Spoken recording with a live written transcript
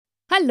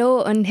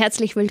Hallo und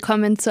herzlich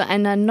willkommen zu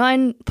einer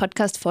neuen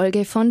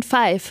Podcast-Folge von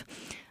Five.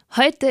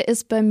 Heute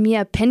ist bei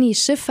mir Penny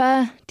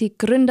Schiffer, die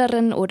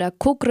Gründerin oder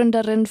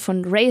Co-Gründerin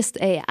von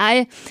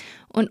Raized.ai,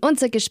 und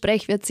unser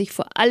Gespräch wird sich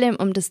vor allem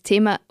um das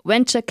Thema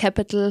Venture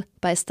Capital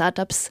bei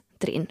Startups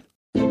drehen.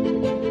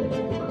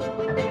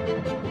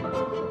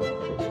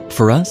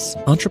 For us,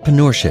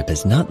 entrepreneurship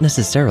is not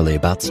necessarily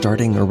about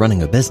starting or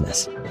running a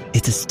business.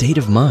 It's a state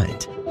of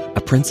mind,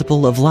 a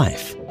principle of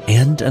life,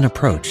 and an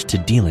approach to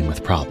dealing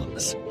with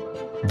problems.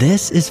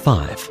 This is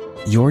Five,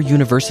 your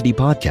university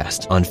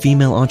podcast on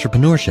female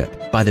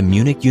entrepreneurship by the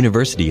Munich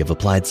University of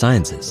Applied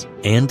Sciences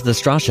and the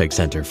Straschek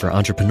Center for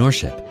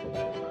Entrepreneurship.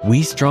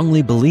 We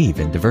strongly believe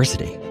in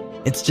diversity.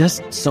 It's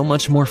just so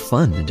much more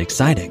fun and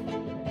exciting.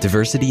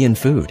 Diversity in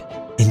food,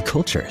 in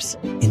cultures,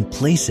 in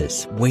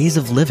places, ways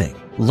of living,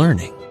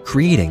 learning,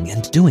 creating,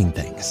 and doing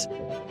things.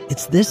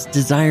 It's this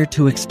desire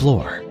to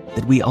explore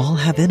that we all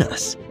have in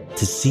us,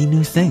 to see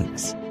new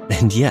things.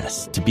 And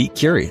yes, to be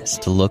curious,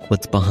 to look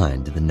what's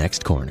behind the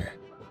next corner.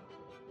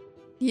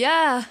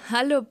 Ja,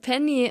 hallo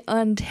Penny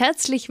und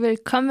herzlich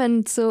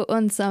willkommen zu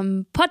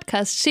unserem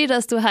Podcast. Schön,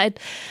 dass du heute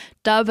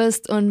da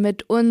bist und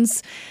mit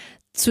uns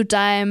zu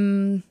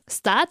deinem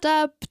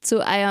Startup, zu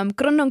eurem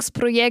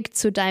Gründungsprojekt,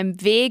 zu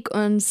deinem Weg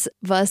uns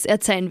was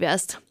erzählen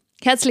wirst.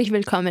 Herzlich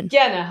willkommen.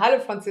 Gerne. Hallo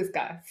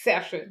Franziska.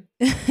 Sehr schön.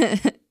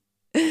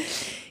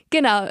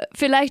 Genau,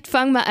 vielleicht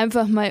fangen wir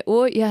einfach mal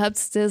an. Ihr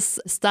habt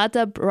das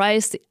Startup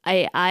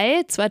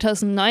Raized.ai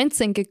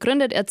 2019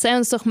 gegründet. Erzähl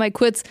uns doch mal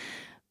kurz,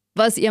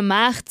 was ihr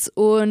macht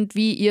und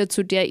wie ihr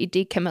zu der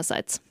Idee gekommen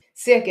seid.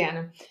 Sehr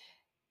gerne.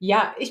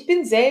 Ja, ich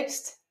bin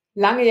selbst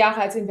lange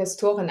Jahre als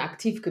Investorin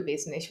aktiv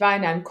gewesen. Ich war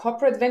in einem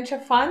Corporate Venture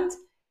Fund,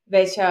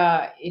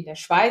 welcher in der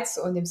Schweiz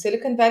und im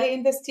Silicon Valley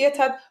investiert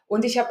hat,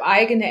 und ich habe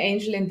eigene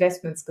Angel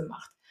Investments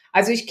gemacht.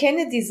 Also ich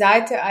kenne die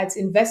Seite als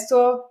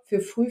Investor für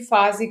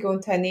frühphasige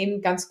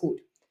Unternehmen ganz gut.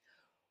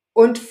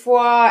 Und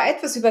vor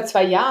etwas über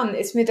 2 Jahren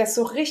ist mir das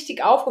so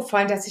richtig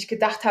aufgefallen, dass ich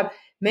gedacht habe,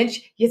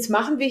 Mensch, jetzt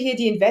machen wir hier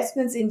die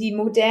Investments in die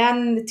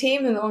modernen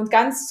Themen und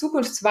ganz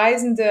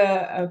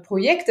zukunftsweisende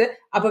Projekte,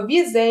 aber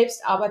wir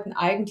selbst arbeiten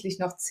eigentlich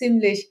noch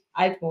ziemlich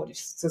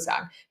altmodisch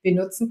sozusagen. Wir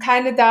nutzen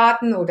keine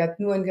Daten oder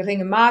nur in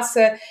geringem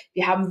Maße,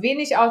 wir haben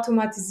wenig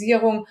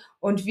Automatisierung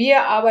und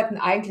wir arbeiten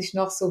eigentlich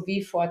noch so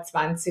wie vor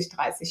 20,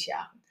 30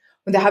 Jahren.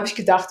 Und da habe ich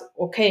gedacht,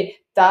 okay,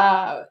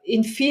 da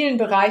in vielen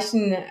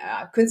Bereichen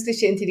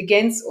künstliche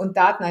Intelligenz und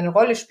Daten eine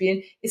Rolle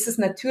spielen, ist es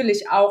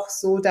natürlich auch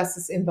so, dass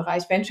es im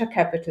Bereich Venture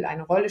Capital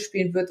eine Rolle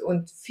spielen wird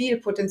und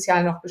viel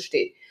Potenzial noch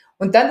besteht.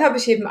 Und dann habe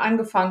ich eben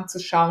angefangen zu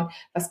schauen,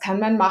 was kann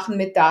man machen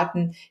mit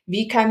Daten?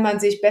 Wie kann man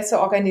sich besser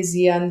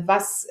organisieren?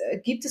 Was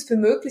gibt es für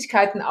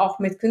Möglichkeiten auch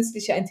mit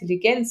künstlicher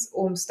Intelligenz,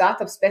 um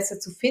Startups besser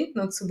zu finden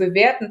und zu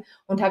bewerten?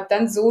 Und habe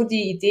dann so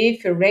die Idee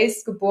für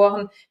Raized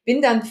geboren.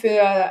 Bin dann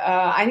für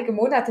einige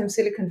Monate im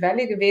Silicon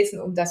Valley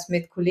gewesen, um das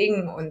mit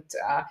Kollegen und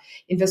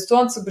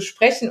Investoren zu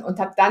besprechen, und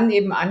habe dann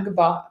eben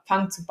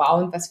angefangen zu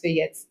bauen, was wir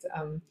jetzt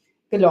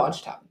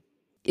gelauncht haben.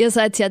 Ihr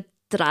seid ja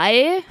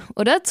 3,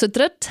 oder? Zu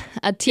dritt,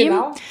 ein Team.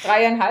 Genau,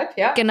 3,5,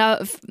 ja. Genau,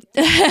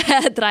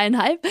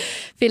 3,5.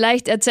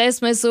 Vielleicht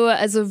erzählst du mal so,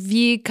 also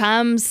wie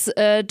kam es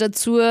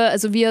dazu,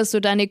 also wie hast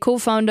du deine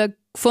Co-Founder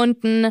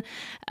gefunden,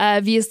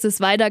 wie ist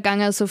das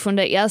weitergegangen, so von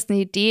der ersten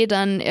Idee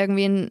dann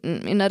irgendwie in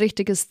ein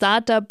richtiges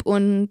Startup,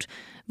 und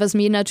was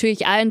mich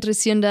natürlich auch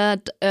interessieren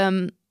hat,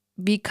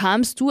 wie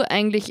kamst du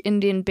eigentlich in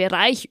den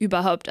Bereich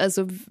überhaupt,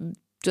 also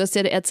du hast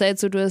ja erzählt,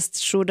 so, du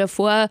hast schon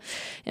davor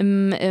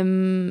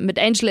mit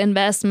Angel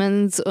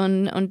Investments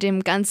und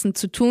dem Ganzen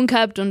zu tun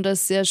gehabt, und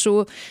das ist ja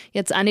schon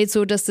jetzt auch nicht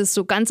so, dass das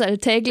so ganz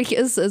alltäglich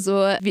ist. Also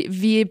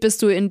wie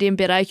bist du in dem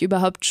Bereich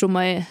überhaupt schon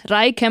mal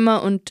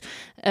reingekommen? Und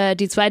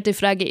die zweite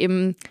Frage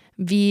eben,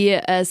 wie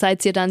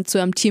seid ihr dann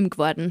zu einem Team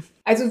geworden?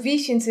 Also wie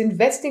ich ins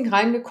Investing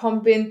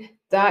reingekommen bin,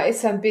 da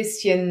ist ein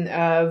bisschen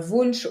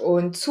Wunsch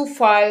und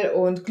Zufall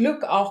und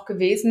Glück auch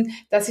gewesen,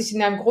 dass ich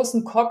in einem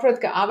großen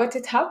Corporate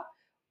gearbeitet habe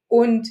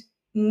und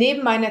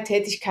neben meiner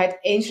Tätigkeit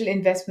Angel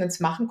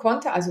Investments machen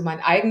konnte, also mein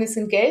eigenes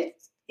in Geld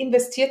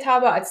investiert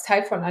habe als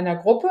Teil von einer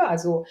Gruppe.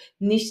 Also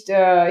nicht, ich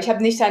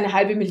habe nicht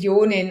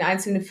 500.000 in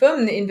einzelne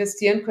Firmen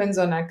investieren können,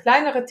 sondern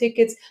kleinere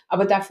Tickets,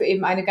 aber dafür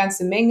eben eine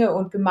ganze Menge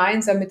und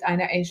gemeinsam mit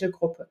einer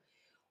Angel-Gruppe.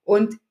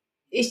 Und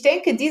ich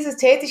denke, diese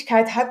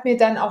Tätigkeit hat mir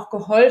dann auch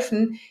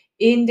geholfen,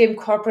 in dem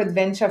Corporate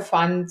Venture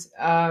Fund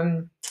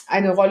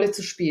eine Rolle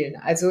zu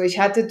spielen. Also ich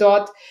hatte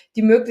dort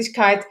die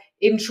Möglichkeit,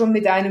 eben schon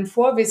mit einem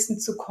Vorwissen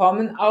zu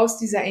kommen aus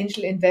dieser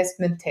Angel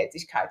Investment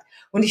Tätigkeit.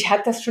 Und ich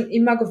hatte das schon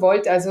immer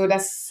gewollt, also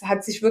das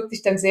hat sich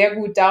wirklich dann sehr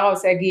gut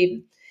daraus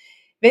ergeben.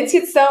 Wenn es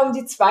jetzt da um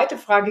die zweite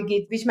Frage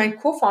geht, wie ich meinen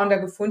Co-Founder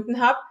gefunden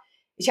habe,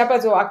 ich habe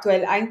also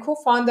aktuell einen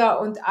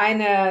Co-Founder und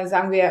eine,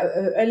 sagen wir,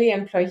 Early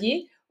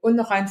Employee und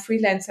noch einen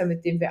Freelancer,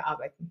 mit dem wir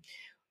arbeiten.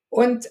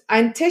 Und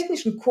einen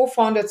technischen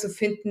Co-Founder zu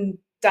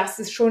finden, das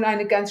ist schon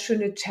eine ganz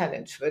schöne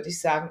Challenge, würde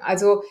ich sagen.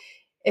 Also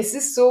es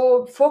ist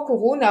so, vor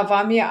Corona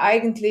war mir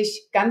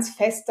eigentlich ganz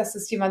fest, dass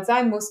es jemand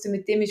sein musste,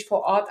 mit dem ich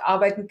vor Ort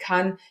arbeiten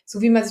kann,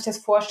 so wie man sich das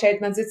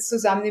vorstellt. Man sitzt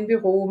zusammen im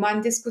Büro,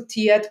 man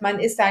diskutiert, man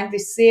ist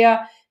eigentlich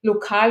sehr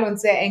lokal und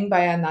sehr eng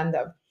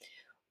beieinander.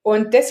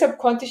 Und deshalb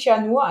konnte ich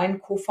ja nur einen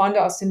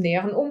Co-Founder aus dem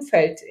näheren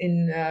Umfeld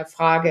in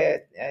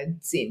Frage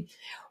ziehen.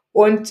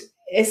 Und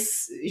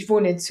ich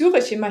wohne in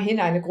Zürich,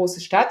 immerhin eine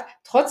große Stadt.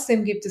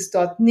 Trotzdem gibt es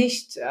dort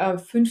nicht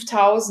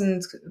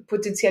 5000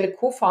 potenzielle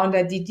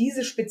Co-Founder, die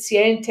diese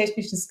speziellen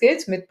technischen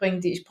Skills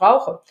mitbringen, die ich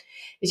brauche.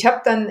 Ich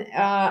habe dann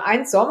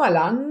einen Sommer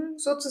lang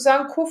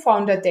sozusagen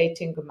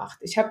Co-Founder-Dating gemacht.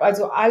 Ich habe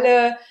also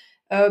alle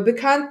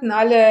Bekannten,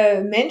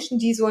 alle Menschen,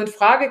 die so in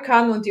Frage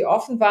kamen und die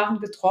offen waren,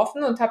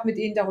 getroffen und habe mit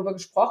ihnen darüber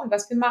gesprochen,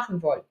 was wir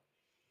machen wollen.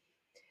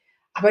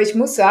 Aber ich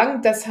muss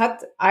sagen, das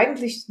hat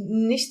eigentlich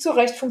nicht so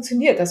recht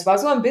funktioniert. Das war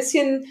so ein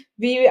bisschen,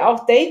 wie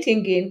auch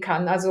Dating gehen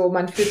kann. Also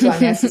man führt so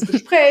ein erstes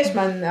Gespräch,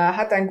 man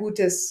hat ein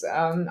gutes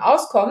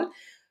Auskommen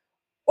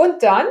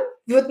und dann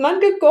wird man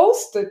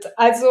geghostet.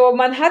 Also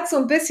man hat so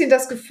ein bisschen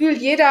das Gefühl,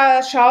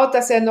 jeder schaut,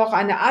 dass er noch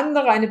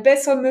eine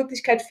bessere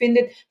Möglichkeit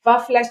findet,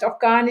 war vielleicht auch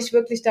gar nicht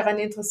wirklich daran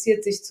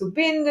interessiert, sich zu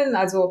binden,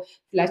 also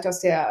vielleicht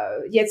aus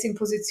der jetzigen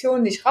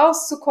Position nicht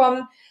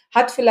rauszukommen,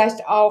 hat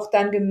vielleicht auch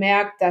dann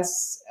gemerkt,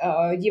 dass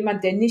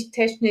jemand, der nicht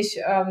technisch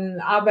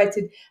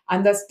arbeitet,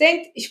 anders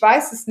denkt. Ich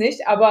weiß es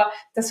nicht, aber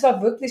das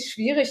war wirklich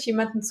schwierig,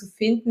 jemanden zu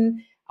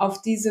finden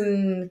auf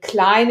diesem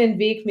kleinen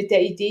Weg mit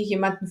der Idee,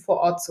 jemanden vor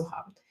Ort zu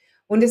haben.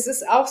 Und es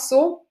ist auch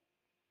so,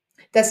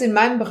 dass in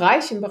meinem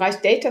Bereich, im Bereich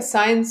Data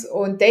Science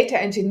und Data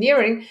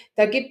Engineering,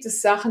 da gibt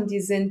es Sachen, die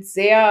sind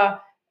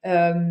sehr,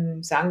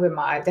 sagen wir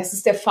mal, das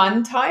ist der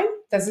Fun-Time,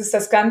 das ist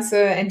das ganze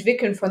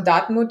Entwickeln von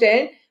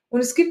Datenmodellen.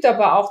 Und es gibt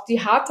aber auch die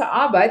harte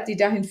Arbeit, die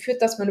dahin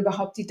führt, dass man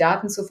überhaupt die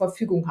Daten zur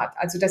Verfügung hat,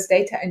 also das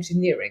Data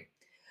Engineering.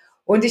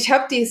 Und ich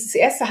habe dieses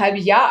erste halbe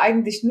Jahr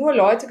eigentlich nur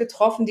Leute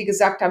getroffen, die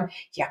gesagt haben,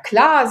 ja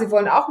klar, sie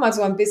wollen auch mal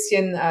so ein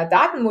bisschen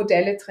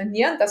Datenmodelle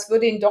trainieren, das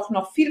würde ihnen doch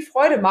noch viel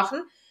Freude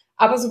machen.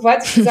 Aber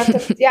sobald ich gesagt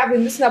habe, ja, wir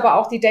müssen aber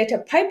auch die Data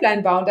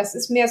Pipeline bauen, das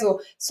ist mehr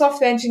so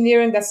Software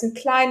Engineering, das sind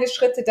kleine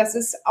Schritte, das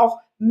ist auch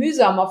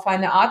mühsam auf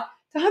eine Art,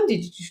 da haben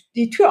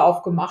die Tür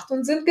aufgemacht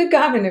und sind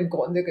gegangen im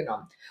Grunde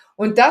genommen.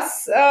 Und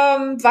das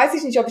weiß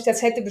ich nicht, ob ich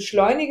das hätte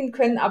beschleunigen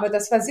können, aber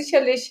das war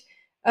sicherlich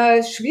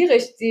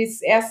schwierig,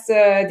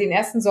 den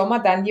ersten Sommer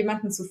dann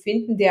jemanden zu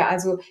finden, der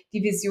also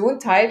die Vision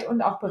teilt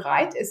und auch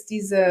bereit ist,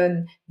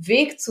 diesen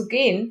Weg zu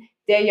gehen,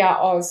 der ja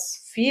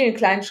aus vielen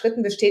kleinen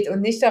Schritten besteht und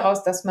nicht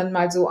daraus, dass man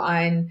mal so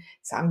ein,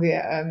 sagen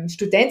wir,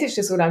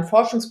 studentisches oder ein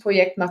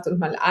Forschungsprojekt macht und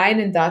mal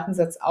einen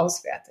Datensatz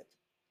auswertet.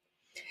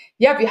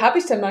 Ja, wie habe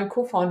ich denn meinen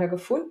Co-Founder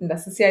gefunden?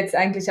 Das ist ja jetzt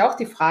eigentlich auch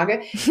die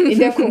Frage. In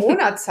der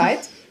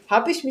Corona-Zeit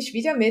habe ich mich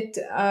wieder mit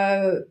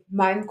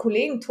meinem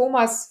Kollegen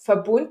Thomas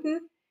verbunden,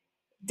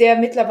 der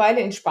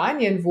mittlerweile in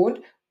Spanien wohnt.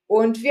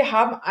 Und wir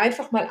haben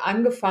einfach mal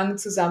angefangen,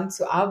 zusammen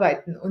zu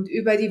arbeiten. Und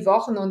über die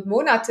Wochen und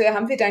Monate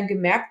haben wir dann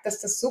gemerkt,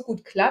 dass das so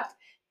gut klappt,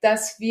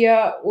 dass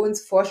wir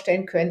uns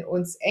vorstellen können,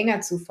 uns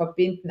enger zu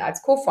verbinden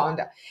als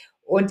Co-Founder.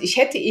 Und ich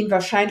hätte ihn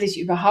wahrscheinlich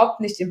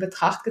überhaupt nicht in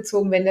Betracht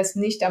gezogen, wenn das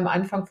nicht am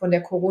Anfang von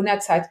der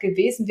Corona-Zeit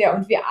gewesen wäre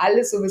und wir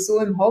alle sowieso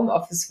im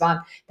Homeoffice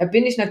waren. Da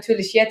bin ich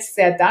natürlich jetzt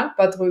sehr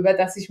dankbar drüber,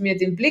 dass ich mir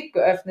den Blick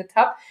geöffnet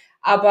habe.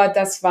 Aber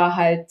das war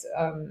halt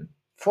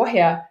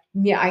vorher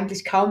mir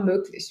eigentlich kaum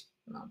möglich.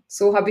 Ja,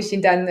 so habe ich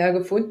ihn dann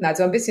gefunden.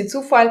 Also ein bisschen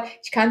Zufall.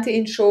 Ich kannte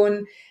ihn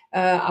schon,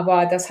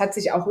 aber das hat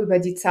sich auch über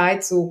die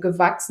Zeit so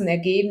gewachsen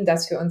ergeben,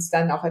 dass wir uns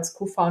dann auch als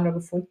Co-Founder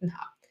gefunden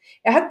haben.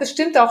 Er hat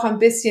bestimmt auch ein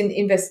bisschen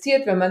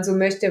investiert, wenn man so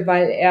möchte,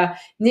 weil er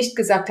nicht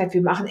gesagt hat,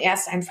 wir machen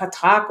erst einen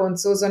Vertrag und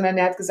so, sondern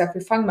er hat gesagt,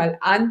 wir fangen mal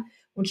an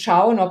und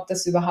schauen, ob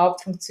das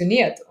überhaupt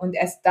funktioniert. Und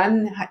erst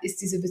dann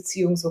ist diese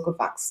Beziehung so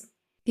gewachsen.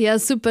 Ja,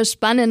 super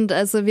spannend.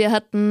 Also wir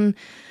hatten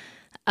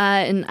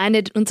in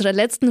einer unserer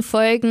letzten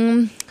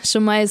Folgen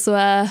schon mal so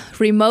ein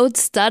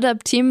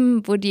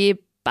Remote-Startup-Team, wo die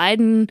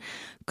beiden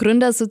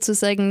Gründer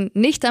sozusagen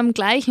nicht am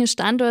gleichen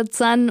Standort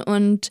sind.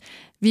 Und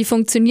wie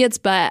funktioniert es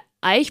bei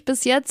euch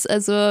bis jetzt?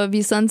 Also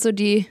wie sind so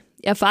die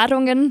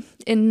Erfahrungen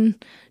in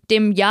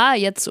dem Jahr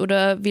jetzt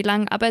oder wie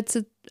lange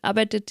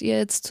arbeitet ihr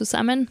jetzt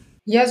zusammen?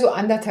 Ja, so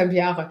 1,5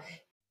 Jahre.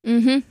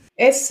 Mhm.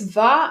 Es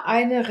war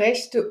eine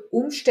rechte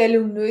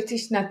Umstellung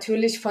nötig,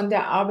 natürlich von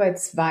der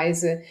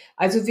Arbeitsweise.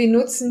 Also wir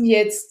nutzen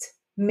jetzt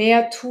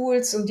mehr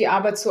Tools, um die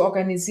Arbeit zu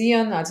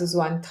organisieren, also so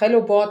ein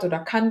Trello-Board oder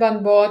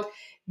Kanban-Board.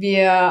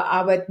 Wir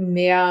arbeiten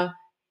mehr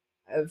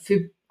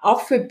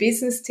auch für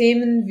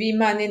Business-Themen, wie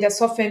man in der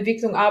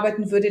Softwareentwicklung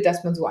arbeiten würde,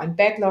 dass man so ein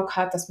Backlog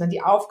hat, dass man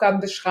die Aufgaben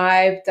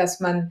beschreibt, dass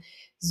man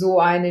so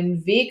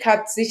einen Weg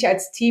hat, sich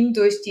als Team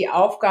durch die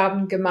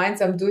Aufgaben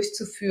gemeinsam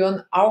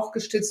durchzuführen, auch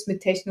gestützt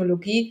mit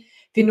Technologie.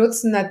 Wir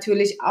nutzen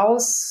natürlich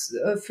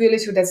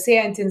ausführlich oder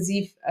sehr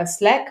intensiv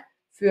Slack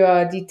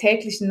für die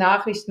täglichen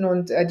Nachrichten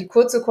und die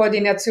kurze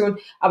Koordination,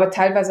 aber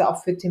teilweise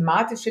auch für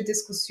thematische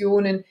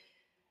Diskussionen.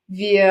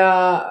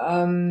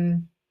 Wir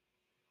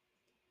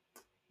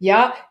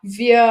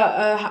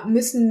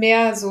müssen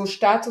mehr so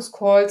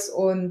Status-Calls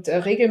und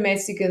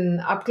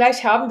regelmäßigen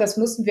Abgleich haben. Das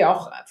mussten wir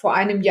auch vor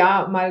einem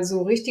Jahr mal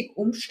so richtig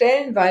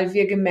umstellen, weil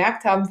wir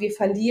gemerkt haben, wir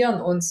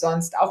verlieren uns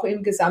sonst, auch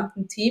im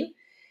gesamten Team.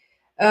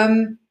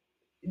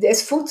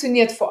 Es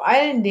funktioniert vor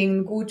allen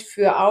Dingen gut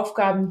für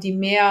Aufgaben, die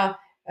mehr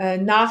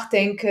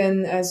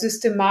Nachdenken,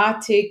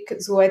 Systematik,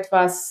 so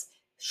etwas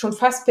schon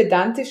fast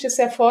Pedantisches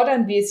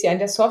erfordern, wie es ja in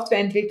der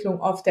Softwareentwicklung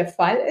oft der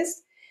Fall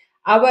ist.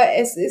 Aber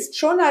es ist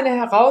schon eine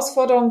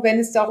Herausforderung, wenn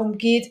es darum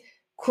geht,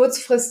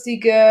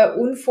 kurzfristige,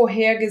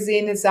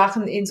 unvorhergesehene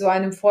Sachen in so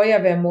einem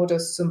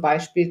Feuerwehrmodus zum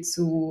Beispiel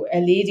zu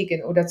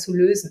erledigen oder zu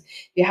lösen.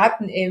 Wir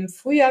hatten im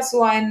Frühjahr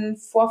so einen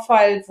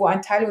Vorfall, wo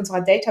ein Teil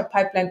unserer Data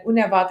Pipeline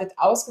unerwartet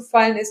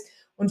ausgefallen ist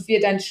und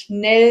wir dann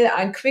schnell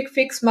einen Quick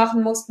Fix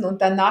machen mussten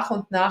und dann nach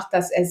und nach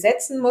das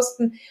ersetzen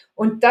mussten.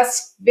 Und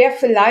das wäre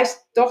vielleicht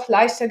doch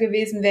leichter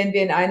gewesen, wenn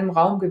wir in einem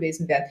Raum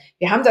gewesen wären.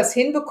 Wir haben das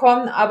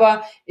hinbekommen,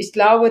 aber ich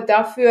glaube,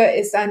 dafür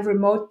ist ein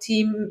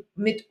Remote-Team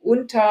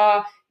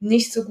mitunter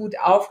nicht so gut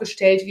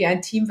aufgestellt wie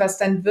ein Team, was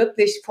dann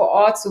wirklich vor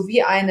Ort so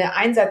wie eine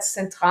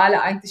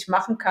Einsatzzentrale eigentlich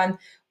machen kann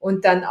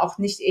und dann auch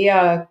nicht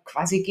eher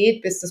quasi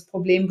geht, bis das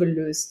Problem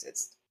gelöst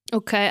ist.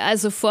 Okay,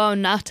 also Vor-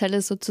 und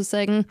Nachteile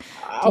sozusagen,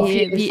 Auf die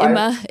jeden wie Fall.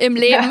 immer im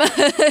Leben.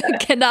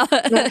 Genau.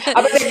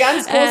 Aber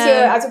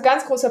der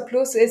ganz großer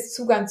Plus ist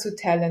Zugang zu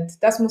Talent.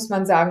 Das muss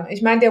man sagen.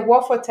 Ich meine, der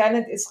War for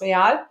Talent ist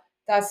real.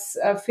 Das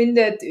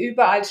findet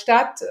überall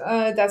statt.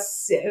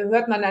 Das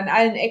hört man an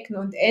allen Ecken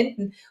und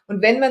Enden.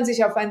 Und wenn man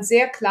sich auf einen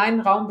sehr kleinen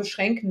Raum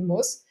beschränken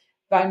muss,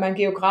 weil man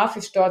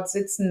geografisch dort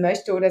sitzen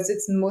möchte oder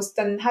sitzen muss,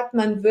 dann hat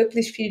man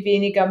wirklich viel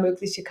weniger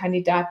mögliche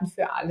Kandidaten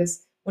für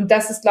alles. Und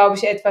das ist, glaube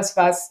ich, etwas,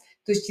 was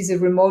durch diese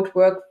Remote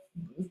Work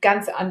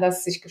ganz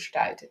anders sich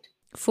gestaltet.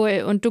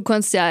 Voll. Und du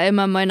kannst ja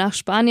immer mal nach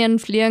Spanien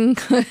fliegen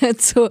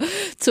zu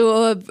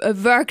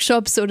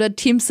Workshops oder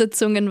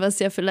Teamsitzungen, was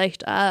ja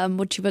vielleicht auch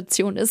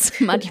Motivation ist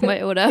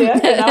manchmal, oder? Ja,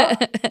 genau.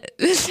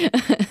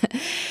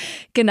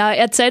 Genau,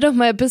 erzähl doch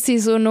mal ein bisschen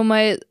so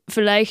nochmal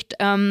vielleicht,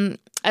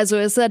 also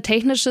ist ein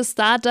technisches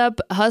Startup,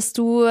 hast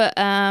du,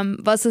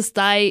 was ist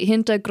dein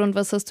Hintergrund,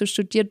 was hast du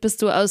studiert,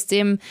 bist du aus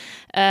dem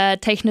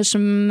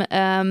technischen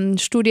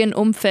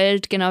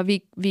Studienumfeld, genau,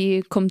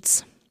 wie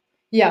kommt's?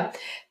 Ja,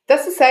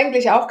 das ist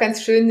eigentlich auch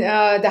ganz schön.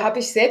 Da habe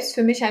ich selbst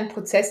für mich einen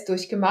Prozess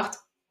durchgemacht,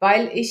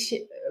 weil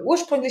ich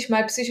ursprünglich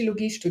mal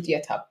Psychologie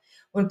studiert habe.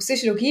 Und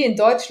Psychologie in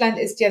Deutschland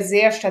ist ja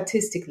sehr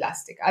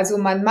statistiklastig. Also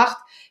man macht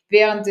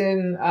während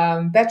dem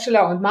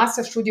Bachelor- und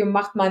Masterstudium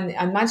macht man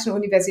an manchen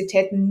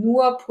Universitäten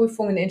nur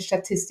Prüfungen in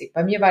Statistik.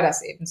 Bei mir war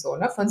das eben so.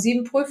 Ne? Von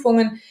 7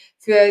 Prüfungen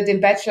für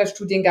den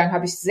Bachelorstudiengang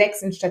habe ich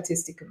 6 in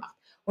Statistik gemacht.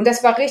 Und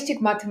das war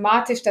richtig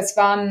mathematisch, das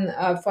waren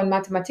von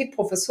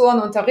Mathematikprofessoren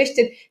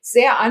unterrichtet,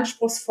 sehr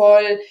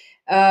anspruchsvoll,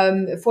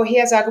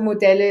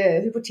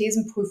 Vorhersagemodelle,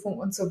 Hypothesenprüfung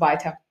und so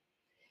weiter.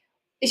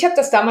 Ich habe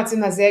das damals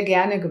immer sehr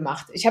gerne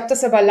gemacht. Ich habe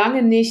das aber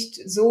lange nicht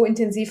so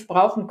intensiv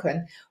brauchen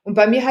können. Und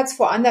bei mir hat es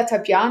vor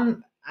 1,5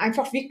 Jahren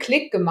einfach wie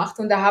Klick gemacht.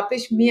 Und da habe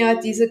ich mir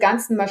diese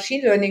ganzen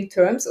Machine Learning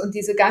Terms und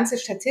diese ganze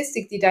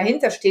Statistik, die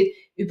dahinter steht,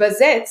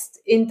 übersetzt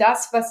in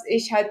das, was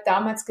ich halt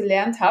damals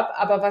gelernt habe,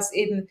 aber was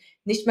eben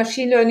nicht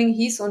Machine Learning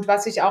hieß und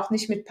was ich auch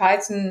nicht mit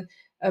Python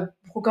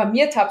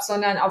programmiert habe,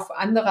 sondern auf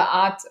andere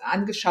Art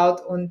angeschaut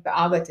und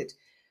bearbeitet.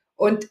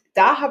 Und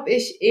da habe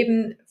ich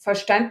eben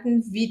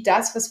verstanden, wie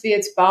das, was wir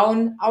jetzt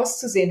bauen,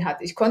 auszusehen hat.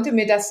 Ich konnte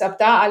mir das ab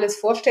da alles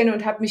vorstellen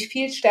und habe mich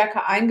viel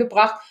stärker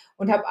eingebracht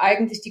und habe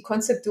eigentlich die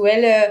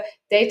konzeptuelle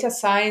Data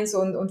Science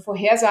und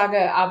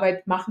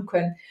Vorhersagearbeit machen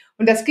können.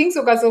 Und das ging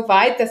sogar so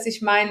weit, dass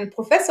ich meinen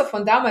Professor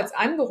von damals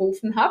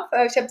angerufen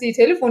habe. Ich habe die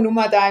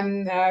Telefonnummer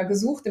da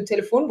gesucht im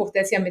Telefonbuch,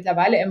 der ist ja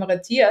mittlerweile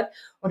emeritiert,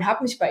 und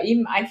habe mich bei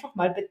ihm einfach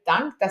mal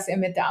bedankt, dass er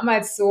mir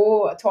damals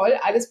so toll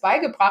alles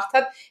beigebracht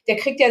hat. Der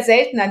kriegt ja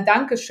selten ein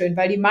Dankeschön,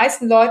 weil die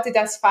meisten Leute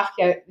das Fach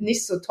ja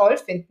nicht so toll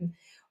finden.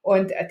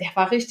 Und der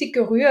war richtig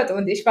gerührt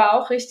und ich war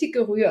auch richtig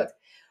gerührt.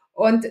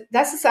 Und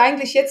das ist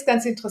eigentlich jetzt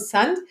ganz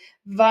interessant,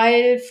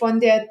 weil von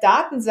der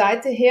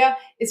Datenseite her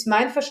ist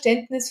mein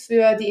Verständnis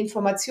für die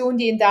Information,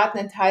 die in Daten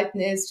enthalten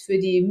ist, für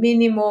die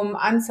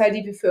Minimumanzahl,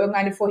 die wir für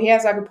irgendeine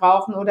Vorhersage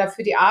brauchen oder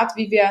für die Art,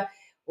 wie wir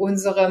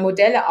unsere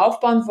Modelle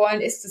aufbauen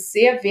wollen, ist es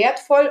sehr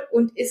wertvoll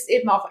und ist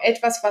eben auch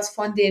etwas, was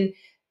von den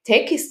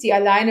Techies, die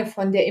alleine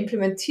von der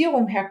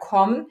Implementierung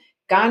herkommen,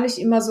 gar nicht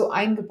immer so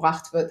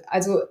eingebracht wird.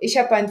 Also ich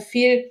habe ein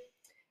viel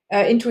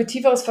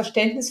intuitiveres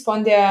Verständnis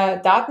von der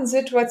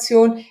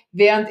Datensituation,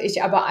 während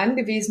ich aber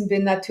angewiesen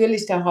bin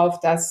natürlich darauf,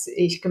 dass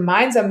ich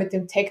gemeinsam mit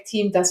dem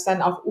Tech-Team das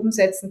dann auch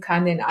umsetzen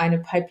kann in eine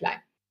Pipeline.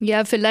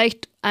 Ja,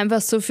 vielleicht einfach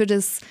so für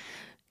das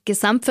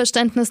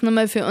Gesamtverständnis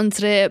nochmal für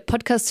unsere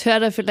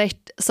Podcast-Hörer.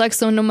 Vielleicht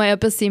sagst du nochmal ein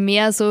bisschen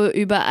mehr so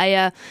über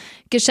euer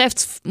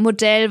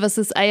Geschäftsmodell, was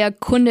ist euer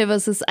Kunde,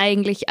 was ist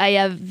eigentlich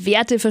euer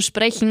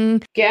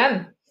Werteversprechen.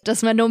 Gern.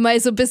 Dass man nochmal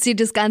so ein bisschen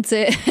das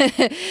ganze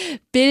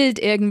Bild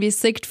irgendwie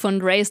sieht von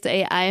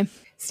Raized.ai.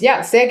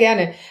 Ja, sehr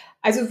gerne.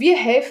 Also wir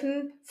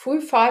helfen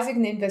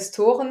frühphasigen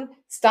Investoren,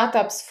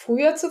 Startups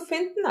früher zu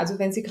finden, also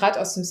wenn sie gerade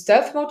aus dem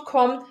Stealth-Mode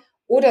kommen,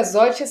 oder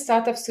solche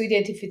Startups zu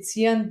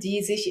identifizieren,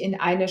 die sich in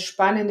eine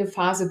spannende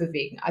Phase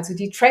bewegen, also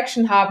die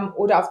Traction haben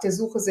oder auf der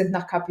Suche sind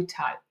nach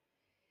Kapital.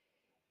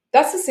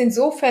 Das ist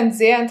insofern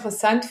sehr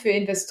interessant für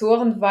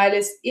Investoren, weil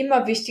es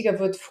immer wichtiger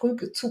wird, früh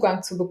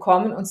Zugang zu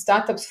bekommen und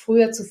Startups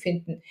früher zu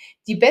finden.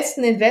 Die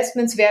besten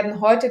Investments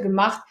werden heute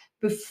gemacht,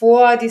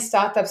 bevor die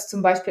Startups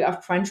zum Beispiel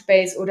auf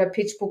Crunchbase oder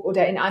PitchBook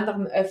oder in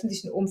anderem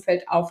öffentlichen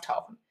Umfeld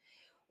auftauchen.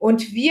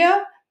 Und wir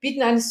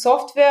bieten eine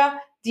Software,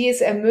 die es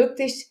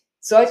ermöglicht,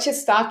 solche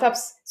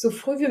Startups so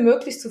früh wie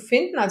möglich zu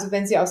finden, also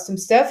wenn sie aus dem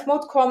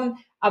Stealth-Mode kommen,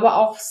 aber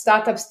auch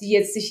Startups, die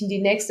jetzt sich in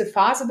die nächste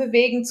Phase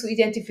bewegen, zu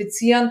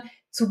identifizieren,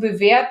 zu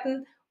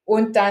bewerten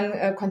und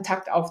dann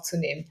Kontakt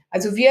aufzunehmen.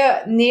 Also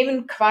wir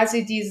nehmen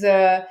quasi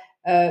diese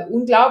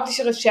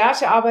unglaubliche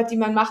Recherchearbeit, die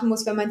man machen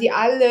muss, wenn man die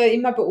alle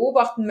immer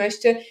beobachten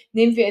möchte,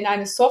 nehmen wir in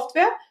eine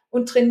Software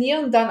und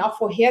trainieren dann auch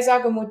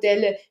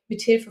Vorhersagemodelle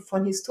mit Hilfe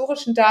von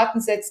historischen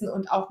Datensätzen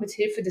und auch mit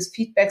Hilfe des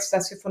Feedbacks,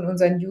 das wir von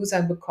unseren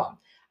Usern bekommen.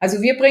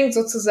 Also wir bringen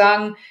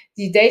sozusagen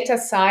die Data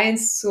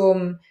Science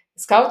zum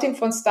Scouting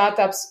von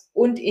Startups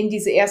und in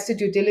diese erste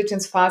Due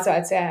Diligence Phase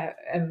als,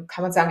 kann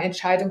man sagen,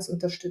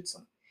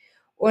 Entscheidungsunterstützung.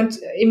 Und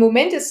im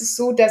Moment ist es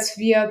so, dass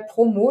wir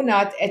pro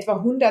Monat etwa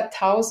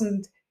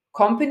 100.000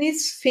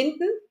 Companies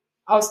finden,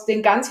 aus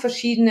den ganz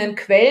verschiedenen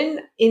Quellen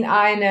in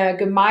eine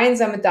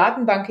gemeinsame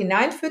Datenbank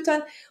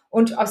hineinfüttern.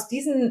 Und aus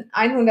diesen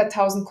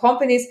 100.000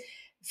 Companies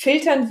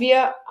filtern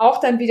wir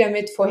auch dann wieder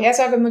mit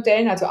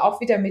Vorhersagemodellen, also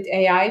auch wieder mit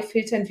AI,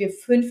 filtern wir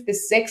 5.000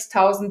 bis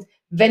 6.000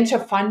 Venture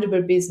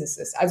Fundable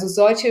Businesses, also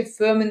solche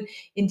Firmen,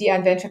 in die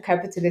ein Venture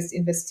Capitalist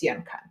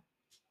investieren kann.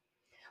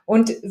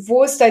 Und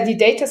wo ist da die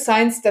Data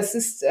Science? Das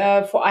ist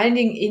vor allen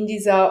Dingen in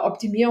dieser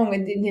Optimierung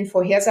in den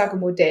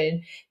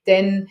Vorhersagemodellen.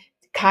 Denn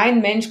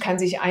kein Mensch kann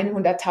sich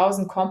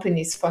 100.000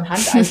 Companies von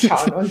Hand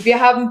anschauen. Und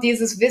wir haben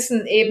dieses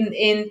Wissen eben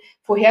in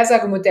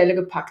Vorhersagemodelle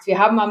gepackt. Wir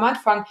haben am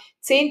Anfang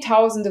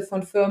Zehntausende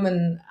von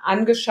Firmen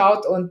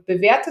angeschaut und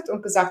bewertet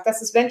und gesagt,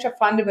 das ist Venture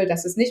Fundable,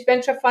 das ist nicht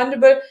Venture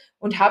Fundable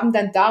und haben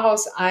dann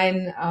daraus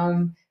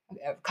ein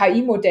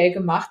KI-Modell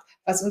gemacht,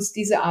 was uns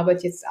diese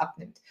Arbeit jetzt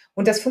abnimmt.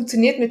 Und das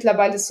funktioniert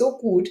mittlerweile so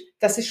gut,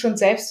 dass ich schon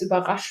selbst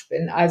überrascht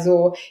bin.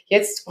 Also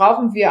jetzt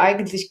brauchen wir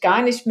eigentlich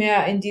gar nicht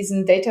mehr in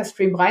diesen Data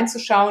Stream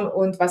reinzuschauen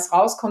und was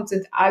rauskommt,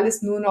 sind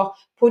alles nur noch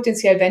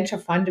potenziell Venture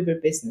Fundable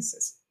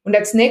Businesses. Und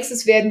als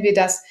nächstes werden wir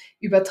das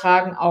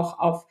übertragen auch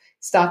auf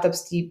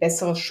Startups, die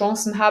bessere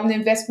Chancen haben,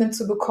 Investment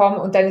zu bekommen.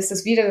 Und dann ist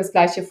das wieder das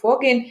gleiche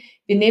Vorgehen.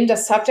 Wir nehmen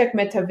das Subject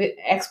Matter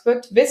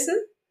Expert Wissen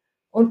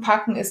und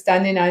packen es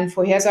dann in ein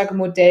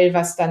Vorhersagemodell,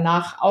 was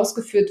danach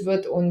ausgeführt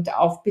wird und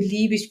auf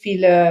beliebig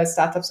viele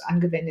Startups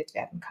angewendet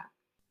werden kann.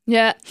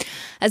 Ja,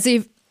 also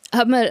ich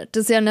habe mir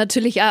das ja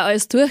natürlich auch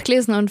alles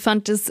durchgelesen und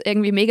fand das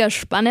irgendwie mega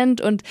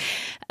spannend und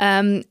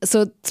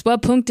so 2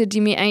 Punkte,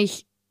 die mich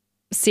eigentlich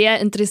sehr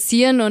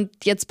interessieren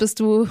und jetzt bist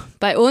du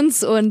bei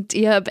uns und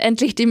ich habe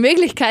endlich die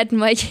Möglichkeit,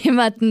 mal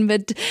jemanden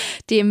mit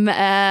dem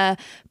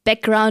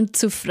Background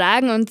zu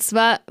fragen und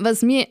zwar,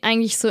 was mich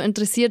eigentlich so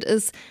interessiert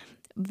ist,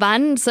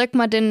 wann sagt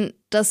man denn,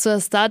 dass so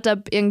ein Startup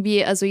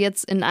irgendwie, also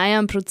jetzt in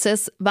eurem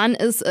Prozess, wann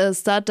ist ein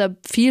Startup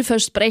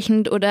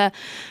vielversprechend oder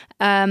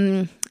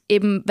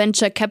eben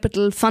Venture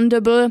Capital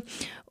fundable?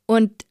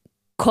 Und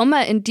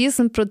kommen in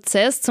diesem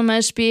Prozess zum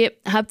Beispiel,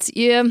 habt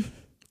ihr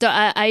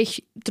da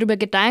euch drüber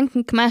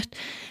Gedanken gemacht,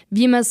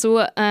 wie man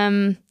so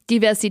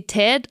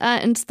Diversität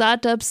in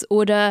Startups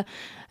oder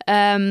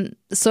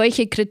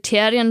solche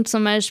Kriterien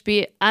zum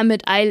Beispiel auch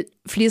mit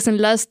einfließen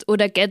lässt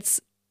oder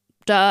geht's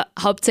da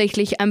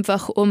hauptsächlich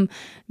einfach um,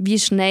 wie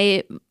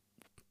schnell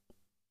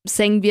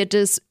sehen wir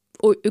das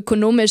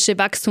ökonomische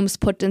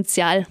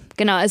Wachstumspotenzial.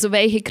 Genau, also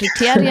welche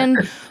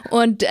Kriterien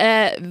und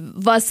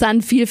was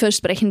sind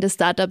vielversprechende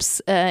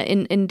Startups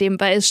in dem,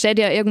 weil es steht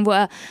ja irgendwo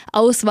eine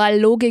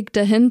Auswahllogik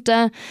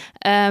dahinter.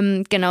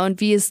 Genau, und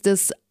wie ist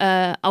das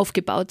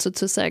aufgebaut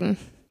sozusagen?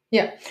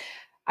 Ja,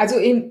 also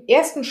im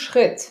ersten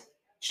Schritt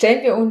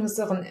stellen wir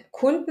unseren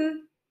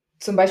Kunden,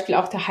 zum Beispiel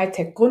auch der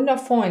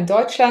Hightech-Gründerfonds in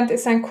Deutschland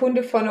ist ein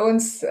Kunde von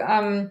uns.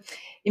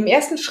 Im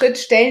ersten Schritt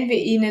stellen wir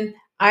ihnen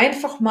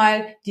einfach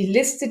mal die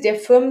Liste der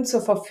Firmen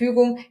zur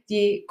Verfügung,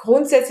 die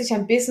grundsätzlich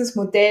ein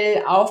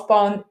Businessmodell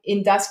aufbauen,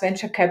 in das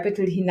Venture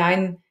Capital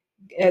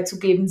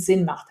hineinzugeben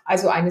Sinn macht.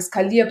 Also eine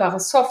skalierbare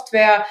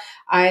Software,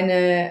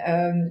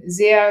 eine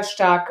sehr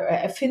stark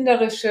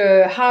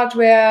erfinderische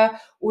Hardware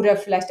oder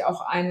vielleicht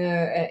auch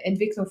eine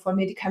Entwicklung von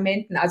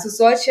Medikamenten. Also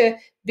solche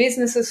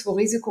Businesses, wo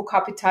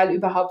Risikokapital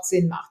überhaupt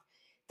Sinn macht.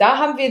 Da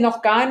haben wir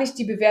noch gar nicht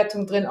die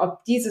Bewertung drin,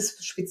 ob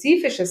dieses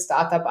spezifische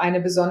Startup eine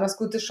besonders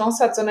gute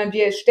Chance hat, sondern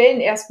wir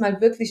stellen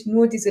erstmal wirklich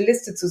nur diese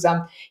Liste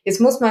zusammen.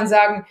 Jetzt muss man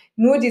sagen,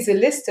 nur diese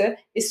Liste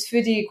ist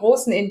für die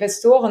großen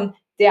Investoren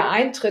der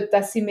Eintritt,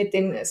 dass sie mit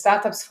den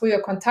Startups früher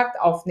Kontakt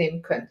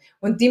aufnehmen können.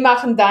 Und die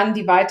machen dann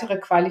die weitere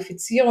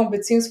Qualifizierung,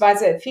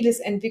 beziehungsweise vieles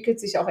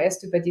entwickelt sich auch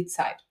erst über die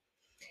Zeit.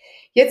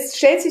 Jetzt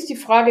stellt sich die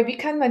Frage, wie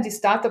kann man die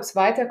Startups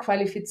weiter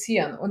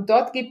qualifizieren? Und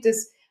dort gibt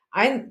es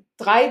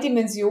 3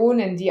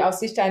 Dimensionen, die aus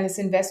Sicht eines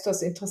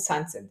Investors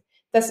interessant sind.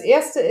 Das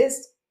erste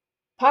ist,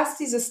 passt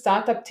dieses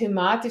Startup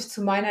thematisch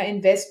zu meiner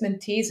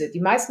Investmentthese?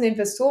 Die meisten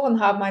Investoren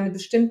haben eine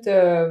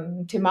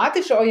bestimmte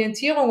thematische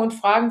Orientierung und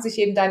fragen sich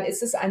eben dann,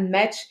 ist es ein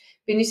Match?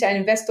 Bin ich ein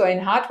Investor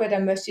in Hardware,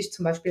 dann möchte ich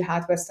zum Beispiel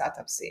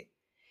Hardware-Startups sehen.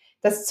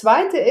 Das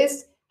zweite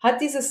ist,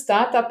 hat dieses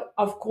Startup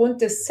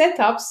aufgrund des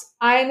Setups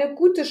eine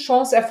gute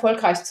Chance,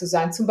 erfolgreich zu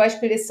sein? Zum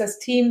Beispiel ist das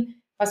Team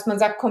was man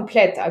sagt,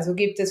 komplett? Also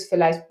gibt es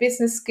vielleicht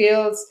Business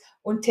Skills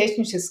und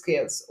technische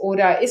Skills?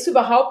 Oder ist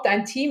überhaupt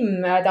ein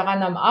Team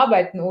daran am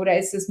Arbeiten? Oder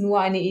ist es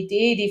nur eine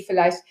Idee, die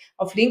vielleicht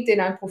auf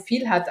LinkedIn ein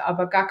Profil hat,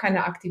 aber gar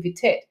keine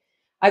Aktivität?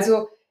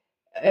 Also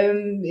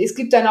es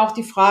gibt dann auch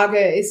die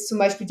Frage, ist zum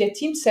Beispiel der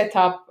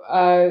Team-Setup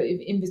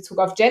in Bezug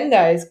auf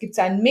Gender, gibt es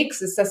einen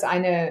Mix, ist das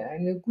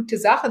eine gute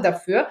Sache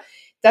dafür?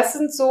 Das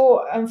sind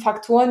so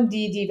Faktoren,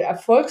 die die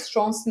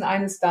Erfolgschancen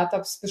eines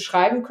Startups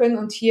beschreiben können.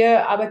 Und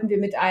hier arbeiten wir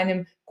mit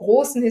einem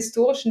großen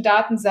historischen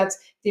Datensatz,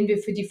 den wir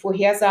für die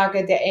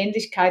Vorhersage der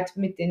Ähnlichkeit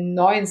mit den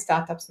neuen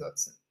Startups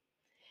nutzen.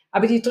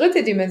 Aber die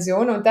dritte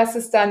Dimension, und das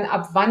ist dann,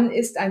 ab wann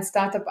ist ein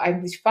Startup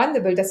eigentlich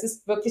fundable, das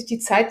ist wirklich die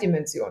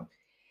Zeitdimension.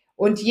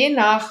 Und je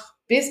nach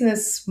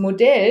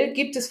Businessmodell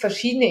gibt es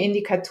verschiedene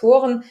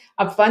Indikatoren,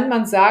 ab wann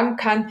man sagen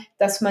kann,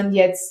 dass man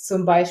jetzt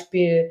zum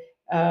Beispiel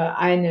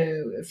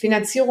eine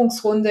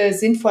Finanzierungsrunde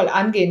sinnvoll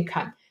angehen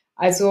kann.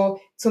 Also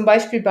zum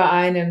Beispiel bei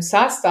einem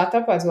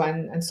SaaS-Startup, also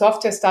ein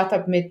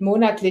Software-Startup mit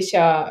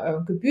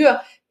monatlicher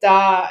Gebühr,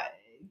 da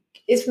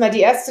ist mal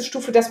die erste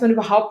Stufe, dass man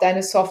überhaupt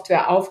eine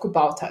Software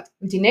aufgebaut hat.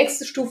 Und die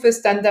nächste Stufe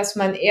ist dann, dass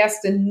man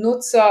erste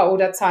Nutzer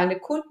oder zahlende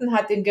Kunden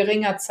hat in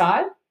geringer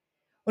Zahl.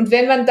 Und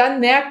wenn man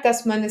dann merkt,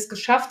 dass man es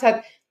geschafft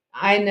hat,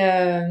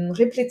 einen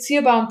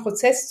replizierbaren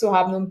Prozess zu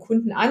haben, um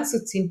Kunden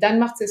anzuziehen, dann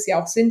macht es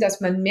ja auch Sinn,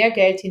 dass man mehr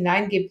Geld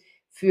hineingibt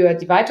für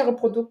die weitere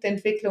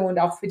Produktentwicklung und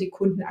auch für die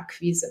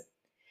Kundenakquise.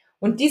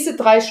 Und diese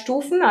 3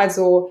 Stufen,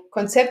 also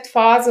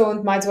Konzeptphase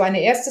und mal so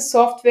eine erste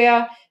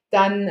Software,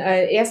 dann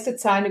erste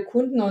zahlende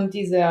Kunden und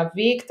dieser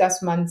Weg,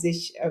 dass man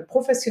sich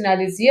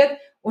professionalisiert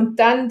und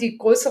dann die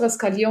größere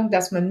Skalierung,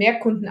 dass man mehr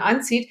Kunden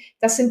anzieht,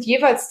 das sind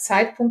jeweils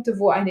Zeitpunkte,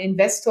 wo ein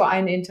Investor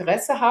ein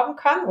Interesse haben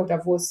kann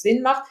oder wo es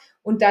Sinn macht.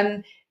 Und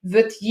dann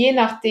wird je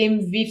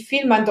nachdem, wie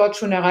viel man dort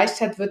schon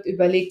erreicht hat, wird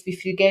überlegt, wie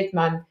viel Geld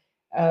man,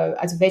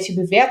 also welche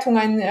Bewertung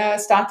ein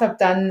Startup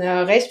dann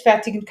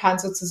rechtfertigen kann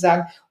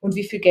sozusagen und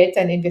wie viel Geld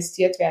dann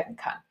investiert werden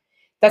kann.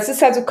 Das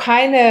ist also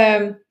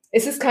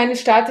es ist keine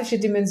statische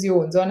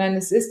Dimension, sondern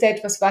es ist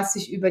etwas, was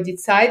sich über die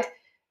Zeit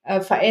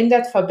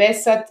verändert,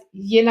 verbessert,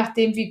 je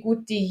nachdem, wie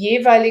gut die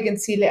jeweiligen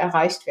Ziele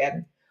erreicht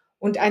werden.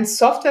 Und ein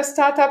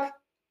Software-Startup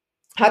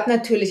hat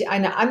natürlich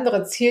eine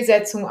andere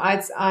Zielsetzung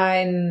als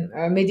ein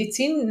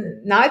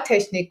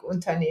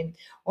Medizin-Nahtechnik-Unternehmen.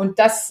 Und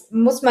das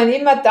muss man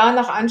immer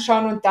danach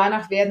anschauen und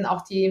danach werden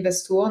auch die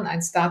Investoren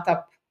ein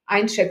Startup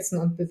einschätzen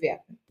und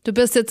bewerten. Du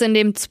bist jetzt in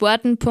dem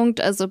zweiten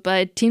Punkt, also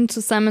bei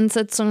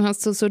Teamzusammensetzung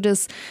hast du so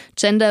das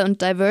Gender-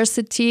 und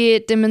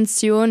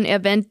Diversity-Dimension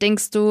erwähnt.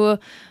 Denkst du,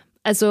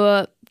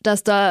 also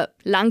dass da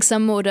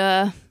langsam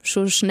oder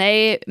schon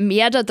schnell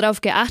mehr darauf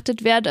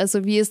geachtet wird?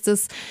 Also wie ist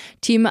das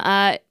Team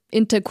auch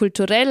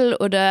interkulturell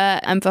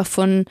oder einfach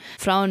von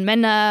Frauen,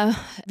 Männern?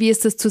 Wie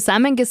ist das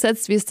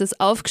zusammengesetzt? Wie ist das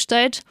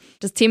aufgestellt?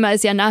 Das Thema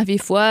ist ja nach wie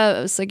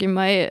vor, sage ich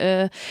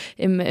mal,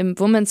 im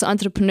Women's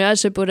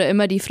Entrepreneurship oder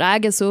immer die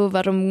Frage so,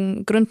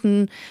 warum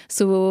gründen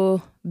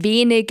so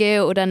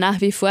wenige oder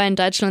nach wie vor in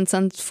Deutschland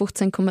sind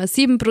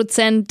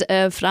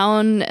 15,7%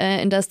 Frauen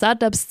in der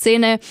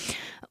Startup-Szene.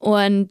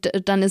 Und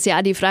dann ist ja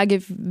auch die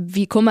Frage,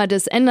 wie kann man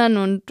das ändern?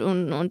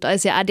 Und da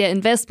ist ja auch der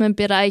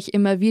Investmentbereich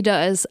immer wieder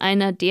als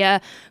einer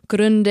der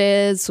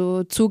Gründe,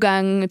 so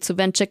Zugang zu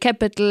Venture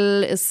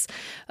Capital ist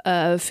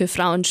für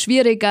Frauen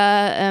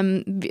schwieriger.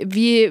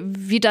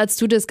 Wie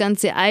darfst du das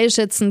Ganze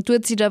einschätzen?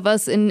 Tut sie da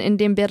was in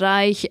dem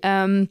Bereich?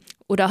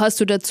 Oder hast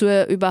du dazu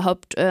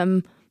überhaupt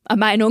eine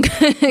Meinung?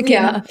 Genau.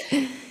 Ja,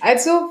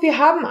 also wir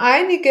haben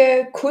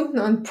einige Kunden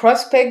und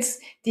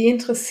Prospects, die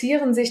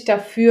interessieren sich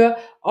dafür,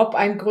 ob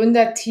ein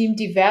Gründerteam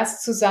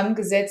divers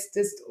zusammengesetzt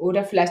ist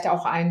oder vielleicht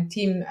auch ein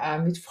Team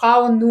mit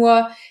Frauen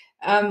nur.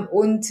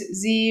 Und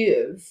sie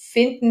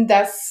finden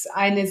das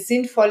eine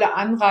sinnvolle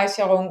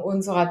Anreicherung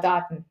unserer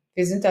Daten.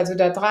 Wir sind also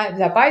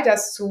dabei,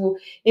 das zu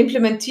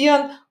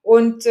implementieren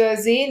und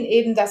sehen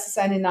eben, dass es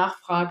eine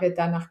Nachfrage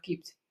danach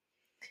gibt.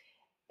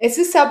 Es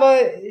ist aber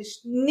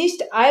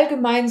nicht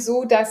allgemein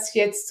so, dass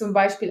jetzt zum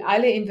Beispiel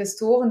alle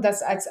Investoren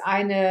das als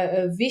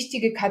eine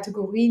wichtige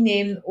Kategorie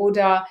nehmen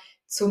oder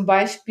zum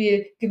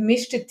Beispiel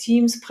gemischte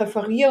Teams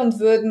präferieren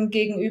würden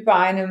gegenüber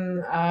einem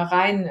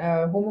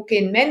rein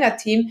homogenen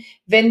Männerteam,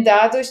 wenn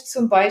dadurch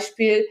zum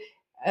Beispiel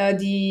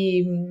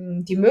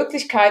die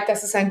Möglichkeit,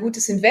 dass es ein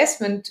gutes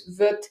Investment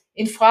wird,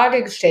 in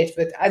Frage gestellt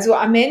wird. Also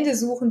am Ende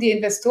suchen die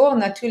Investoren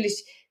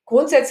natürlich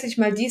grundsätzlich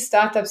mal die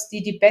Startups,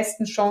 die die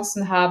besten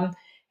Chancen haben,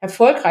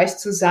 erfolgreich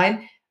zu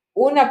sein,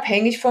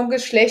 unabhängig vom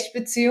Geschlecht,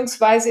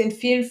 beziehungsweise in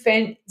vielen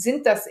Fällen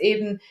sind das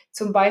eben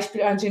zum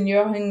Beispiel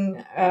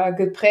Engineering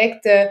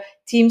geprägte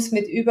Teams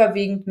mit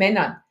überwiegend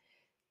Männern.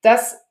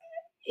 Das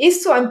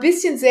ist so ein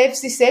bisschen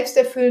sich selbst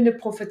erfüllende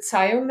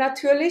Prophezeiung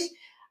natürlich,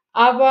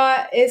 aber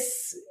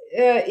es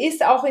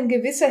ist auch in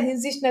gewisser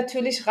Hinsicht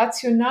natürlich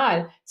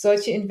rational,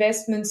 solche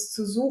Investments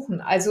zu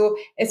suchen. Also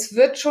es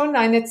wird schon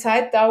eine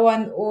Zeit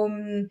dauern,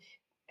 um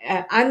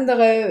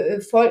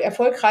andere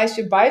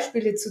erfolgreiche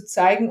Beispiele zu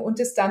zeigen und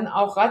es dann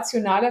auch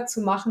rationaler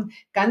zu machen,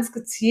 ganz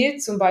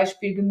gezielt zum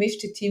Beispiel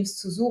gemischte Teams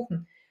zu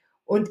suchen.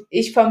 Und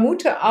ich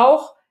vermute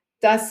auch,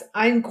 dass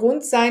ein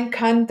Grund sein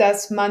kann,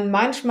 dass man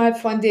manchmal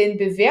von den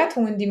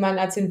Bewertungen, die man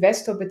als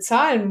Investor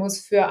bezahlen muss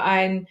für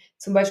ein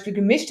zum Beispiel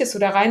gemischtes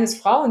oder reines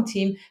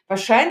Frauenteam,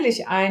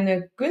 wahrscheinlich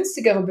eine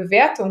günstigere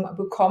Bewertung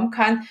bekommen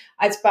kann,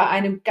 als bei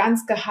einem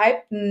ganz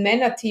gehypten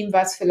Männerteam,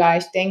 was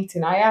vielleicht denkt,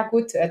 naja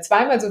gut,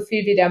 zweimal so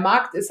viel wie der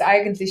Markt ist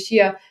eigentlich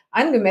hier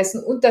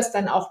angemessen und das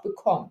dann auch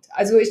bekommt.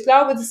 Also ich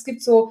glaube, es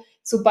gibt so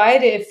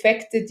beide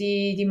Effekte,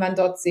 die man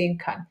dort sehen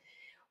kann.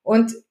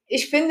 Und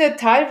ich finde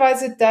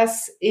teilweise,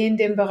 dass in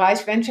dem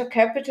Bereich Venture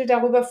Capital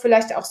darüber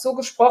vielleicht auch so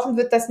gesprochen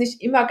wird, dass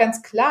nicht immer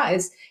ganz klar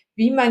ist,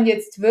 wie man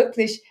jetzt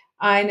wirklich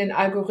einen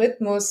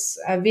Algorithmus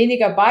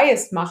weniger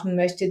biased machen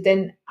möchte.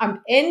 Denn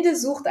am Ende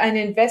sucht ein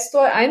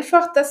Investor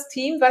einfach das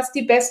Team, was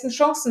die besten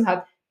Chancen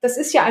hat. Das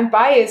ist ja ein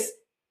Bias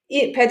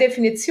per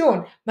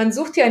Definition. Man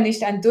sucht ja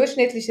nicht ein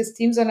durchschnittliches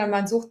Team, sondern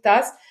man sucht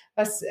das,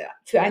 was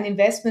für ein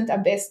Investment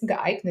am besten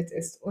geeignet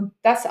ist. Und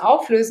das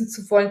auflösen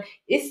zu wollen,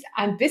 ist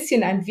ein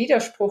bisschen ein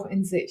Widerspruch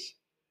in sich.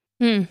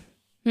 Hm.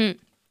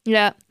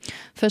 Ja,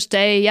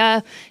 verstehe.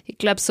 Ja, ich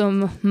glaube, so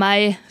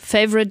my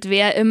favorite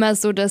wäre immer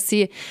so, dass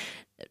sie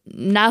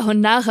nach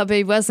und nach, aber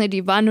ich weiß nicht,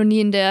 ich war noch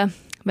nie in der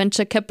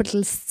Venture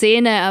Capital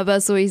Szene,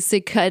 aber so ich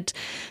sehe halt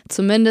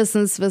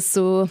zumindestens was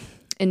so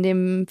in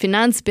dem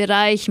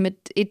Finanzbereich mit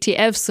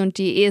ETFs und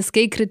die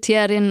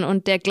ESG-Kriterien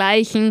und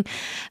dergleichen.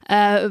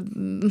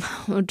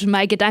 Und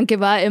mein Gedanke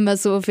war immer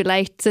so,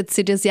 vielleicht setzt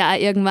sie das ja auch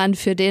irgendwann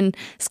für den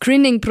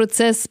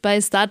Screening-Prozess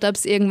bei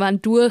Startups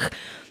irgendwann durch,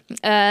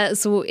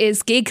 so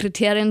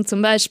ESG-Kriterien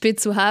zum Beispiel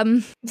zu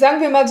haben. Sagen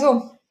wir mal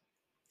so,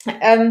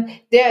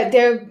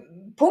 der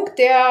Punkt,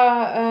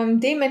 der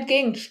dem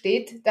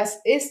entgegensteht, das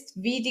ist,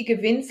 wie die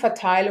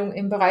Gewinnverteilung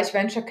im Bereich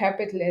Venture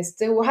Capital ist.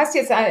 Du hast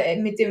jetzt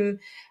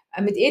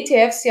mit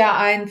ETFs ja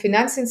ein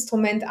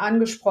Finanzinstrument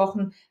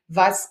angesprochen,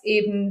 was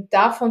eben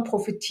davon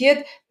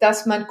profitiert,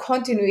 dass man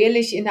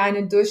kontinuierlich in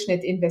einen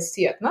Durchschnitt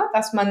investiert, ne?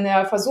 Dass man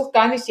versucht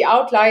gar nicht die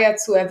Outlier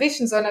zu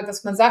erwischen, sondern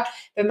dass man sagt,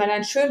 wenn man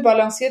ein schön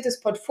balanciertes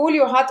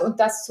Portfolio hat und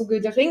das zu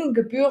geringen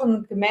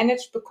Gebühren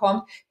gemanagt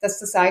bekommt, dass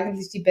das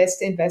eigentlich die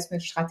beste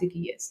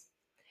Investmentstrategie ist.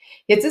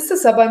 Jetzt ist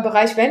es aber im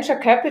Bereich Venture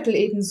Capital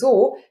eben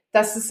so,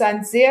 dass es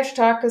ein sehr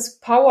starkes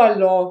Power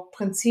Law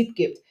Prinzip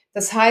gibt.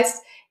 Das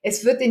heißt,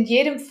 es wird in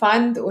jedem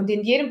Fund und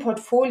in jedem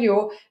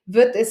Portfolio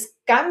wird es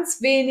ganz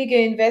wenige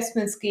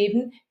Investments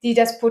geben, die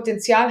das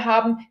Potenzial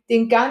haben,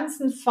 den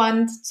ganzen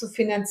Fund zu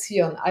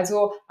finanzieren.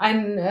 Also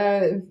ein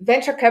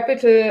Venture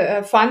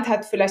Capital Fund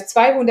hat vielleicht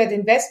 200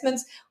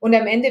 Investments und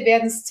am Ende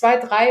werden es 2,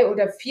 3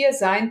 oder 4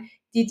 sein,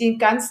 die den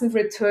ganzen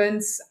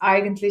Returns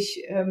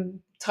eigentlich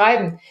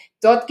treiben.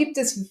 Dort gibt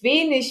es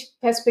wenig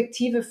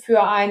Perspektive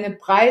für eine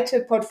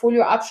breite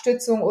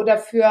Portfolioabstützung oder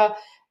für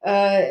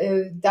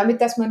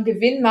damit, dass man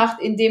Gewinn macht,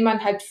 indem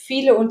man halt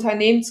viele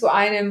Unternehmen zu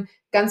einem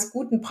ganz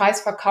guten Preis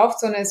verkauft,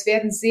 sondern es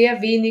werden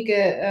sehr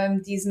wenige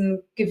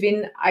diesen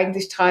Gewinn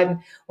eigentlich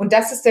treiben. Und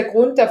das ist der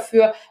Grund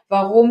dafür,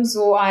 warum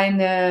so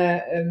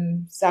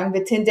eine, sagen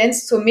wir,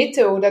 Tendenz zur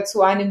Mitte oder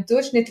zu einem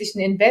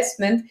durchschnittlichen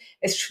Investment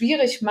es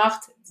schwierig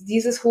macht,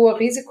 dieses hohe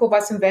Risiko,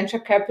 was im Venture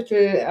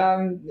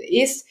Capital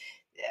ist,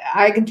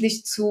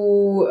 eigentlich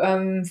zu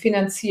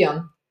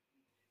finanzieren.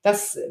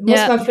 Das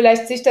muss man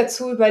vielleicht sich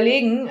dazu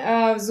überlegen.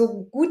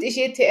 So gut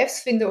ich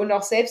ETFs finde und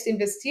auch selbst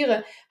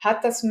investiere,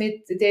 hat das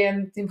mit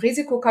dem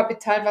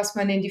Risikokapital, was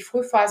man in die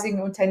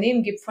frühphasigen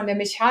Unternehmen gibt, von der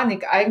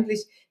Mechanik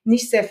eigentlich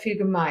nicht sehr viel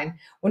gemein.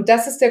 Und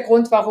das ist der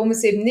Grund, warum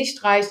es eben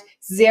nicht reicht,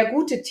 sehr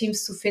gute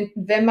Teams zu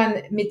finden, wenn man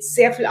mit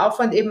sehr viel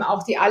Aufwand eben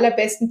auch die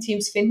allerbesten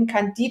Teams finden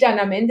kann, die dann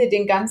am Ende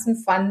den ganzen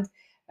Fund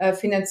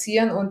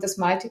finanzieren und das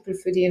Multiple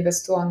für die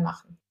Investoren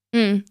machen.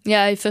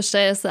 Ja, ich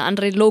verstehe, es ist eine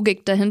andere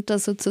Logik dahinter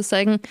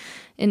sozusagen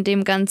in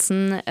dem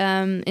Ganzen,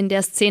 in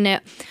der Szene.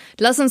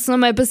 Lass uns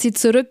nochmal ein bisschen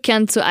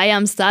zurückkehren zu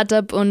eurem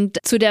Startup und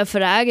zu der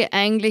Frage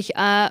eigentlich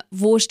auch,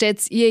 wo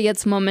steht ihr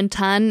jetzt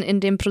momentan in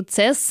dem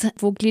Prozess?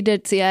 Wo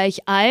gliedert ihr euch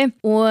ein?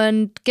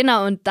 Und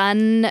genau, und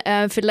dann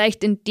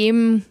vielleicht in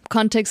dem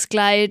Kontext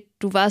gleich,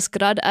 du warst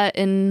gerade auch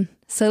in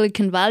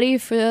Silicon Valley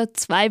für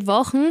 2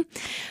 Wochen.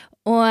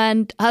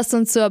 Und hast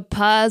uns so ein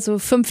paar, so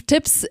 5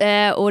 Tipps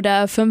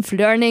oder 5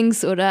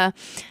 Learnings oder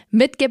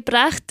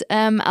mitgebracht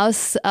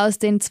aus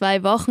den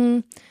 2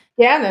 Wochen?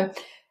 Gerne.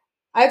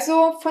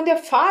 Also von der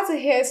Phase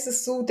her ist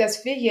es so,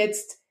 dass wir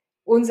jetzt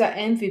unser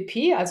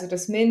MVP, also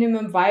das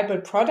Minimum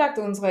Viable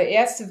Product, unsere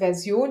erste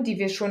Version, die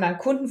wir schon an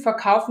Kunden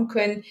verkaufen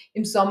können,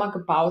 im Sommer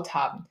gebaut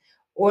haben.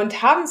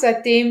 Und haben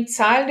seitdem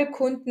zahlende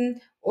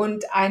Kunden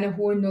und eine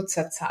hohe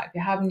Nutzerzahl.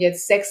 Wir haben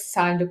jetzt 6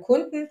 zahlende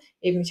Kunden.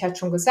 Eben, ich hatte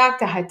schon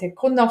gesagt, der Hightech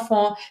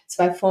Gründerfonds,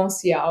 2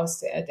 Fonds hier aus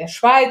der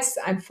Schweiz,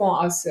 ein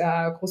Fonds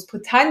aus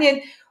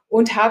Großbritannien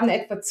und haben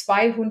etwa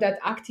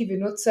 200 aktive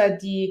Nutzer,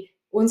 die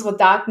unsere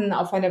Daten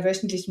auf einer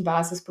wöchentlichen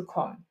Basis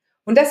bekommen.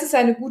 Und das ist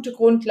eine gute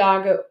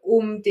Grundlage,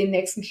 um den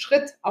nächsten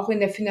Schritt auch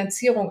in der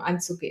Finanzierung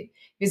anzugehen.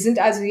 Wir sind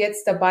also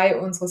jetzt dabei,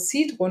 unsere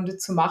Seed-Runde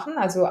zu machen,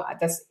 also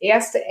das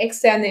erste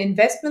externe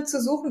Investment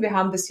zu suchen. Wir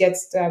haben bis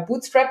jetzt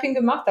Bootstrapping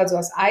gemacht, also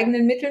aus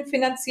eigenen Mitteln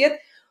finanziert.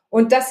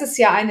 Und das ist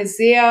ja eine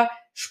sehr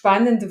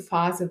spannende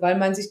Phase, weil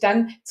man sich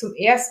dann zum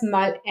ersten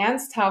Mal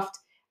ernsthaft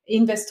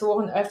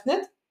Investoren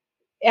öffnet.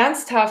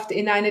 ernsthaft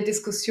in eine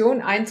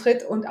Diskussion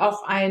eintritt und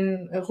auch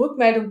eine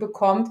Rückmeldung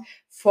bekommt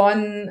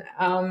von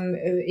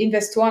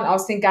Investoren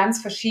aus den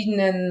ganz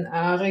verschiedenen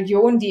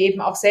Regionen, die eben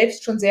auch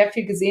selbst schon sehr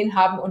viel gesehen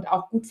haben und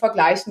auch gut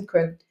vergleichen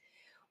können.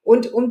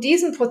 Und um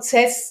diesen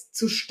Prozess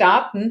zu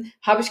starten,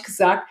 habe ich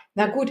gesagt,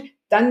 na gut,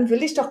 dann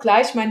will ich doch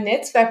gleich mein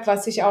Netzwerk,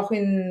 was ich auch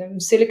in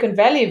Silicon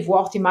Valley, wo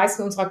auch die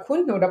meisten unserer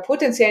Kunden oder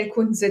potenziellen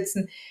Kunden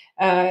sitzen,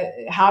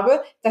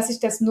 habe, dass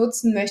ich das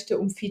nutzen möchte,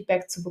 um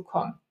Feedback zu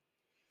bekommen.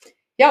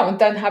 Ja,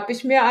 und dann habe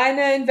ich mir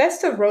eine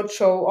Investor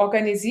Roadshow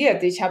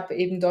organisiert. Ich habe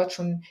eben dort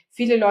schon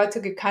viele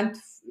Leute gekannt,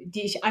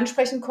 die ich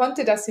ansprechen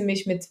konnte, dass sie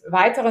mich mit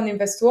weiteren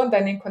Investoren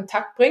dann in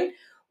Kontakt bringen,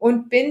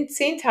 und bin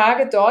 10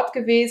 Tage dort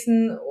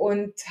gewesen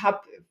und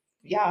habe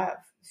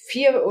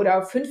 4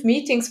 oder 5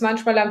 Meetings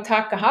manchmal am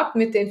Tag gehabt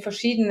mit den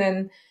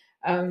verschiedenen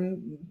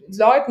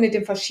Leuten, mit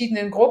den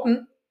verschiedenen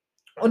Gruppen,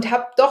 und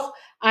habe doch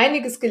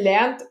einiges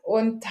gelernt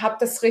und habe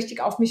das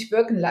richtig auf mich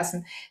wirken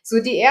lassen.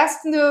 So die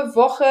erste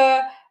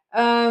Woche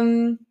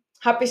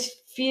habe ich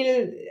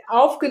viel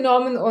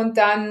aufgenommen und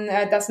dann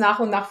das nach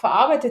und nach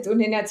verarbeitet, und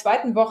in der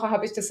zweiten Woche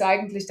habe ich das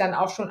eigentlich dann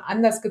auch schon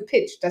anders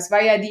gepitcht. Das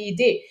war ja die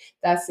Idee,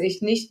 dass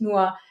ich nicht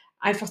nur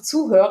einfach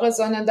zuhöre,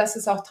 sondern dass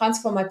es auch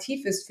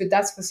transformativ ist für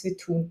das, was wir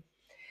tun.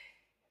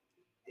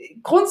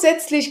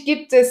 Grundsätzlich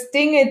gibt es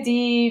Dinge,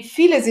 die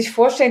viele sich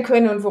vorstellen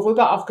können und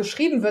worüber auch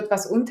geschrieben wird,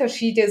 was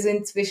Unterschiede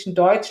sind zwischen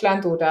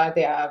Deutschland oder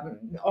der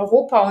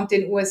Europa und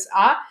den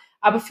USA.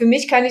 Aber für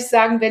mich kann ich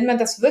sagen, wenn man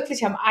das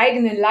wirklich am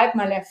eigenen Leib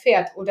mal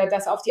erfährt oder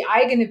das auf die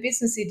eigene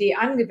Business-Idee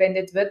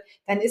angewendet wird,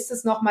 dann ist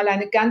es nochmal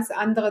eine ganz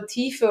andere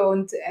Tiefe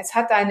und es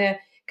hat eine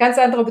ganz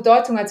andere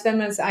Bedeutung, als wenn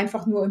man es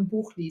einfach nur im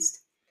Buch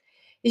liest.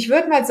 Ich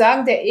würde mal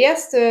sagen, der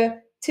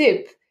erste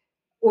Tipp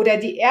oder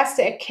die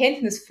erste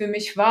Erkenntnis für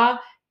mich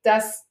war,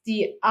 dass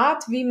die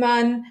Art, wie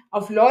man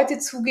auf Leute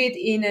zugeht,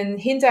 ihnen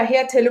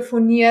hinterher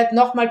telefoniert,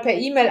 nochmal per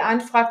E-Mail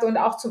anfragt und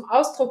auch zum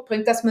Ausdruck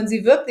bringt, dass man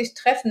sie wirklich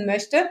treffen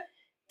möchte,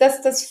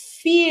 dass das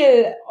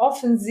viel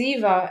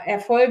offensiver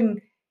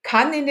erfolgen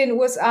kann in den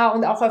USA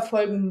und auch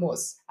erfolgen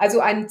muss. Also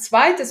ein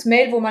zweites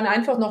Mail, wo man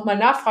einfach nochmal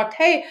nachfragt,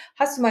 hey,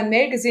 hast du mein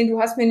Mail gesehen, du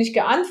hast mir nicht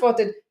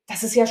geantwortet,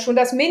 das ist ja schon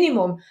das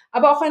Minimum.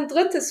 Aber auch ein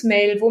drittes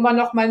Mail, wo man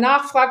nochmal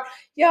nachfragt,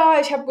 ja,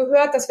 ich habe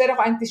gehört, das wäre doch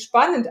eigentlich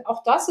spannend.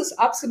 Auch das ist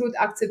absolut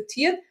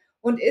akzeptiert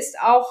und ist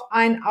auch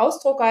ein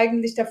Ausdruck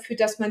eigentlich dafür,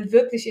 dass man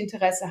wirklich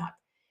Interesse hat.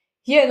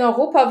 Hier in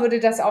Europa würde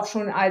das auch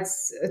schon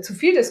als zu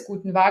viel des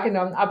Guten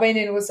wahrgenommen, aber in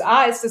den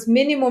USA ist das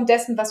Minimum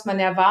dessen, was man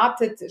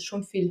erwartet,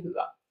 schon viel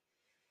höher.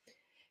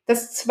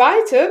 Das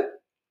Zweite,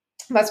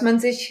 was man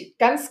sich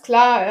ganz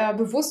klar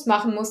bewusst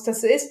machen muss,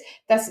 das ist,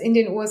 dass in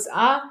den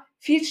USA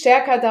viel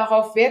stärker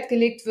darauf Wert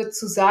gelegt wird,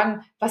 zu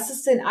sagen, was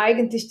ist denn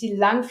eigentlich die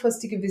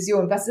langfristige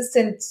Vision? Was ist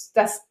denn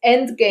das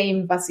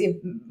Endgame, was ihr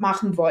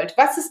machen wollt?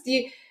 Was ist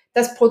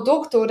das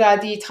Produkt oder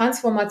die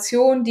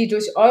Transformation, die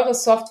durch eure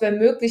Software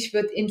möglich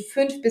wird in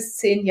 5 bis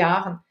 10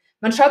 Jahren?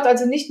 Man schaut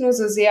also nicht nur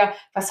so sehr,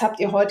 was habt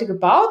ihr heute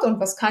gebaut und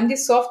was kann die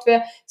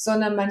Software,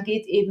 sondern man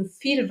geht eben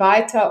viel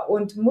weiter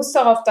und muss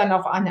darauf dann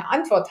auch eine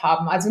Antwort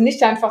haben. Also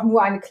nicht einfach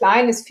nur ein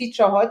kleines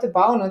Feature heute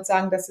bauen und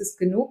sagen, das ist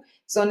genug,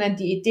 sondern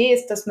die Idee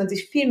ist, dass man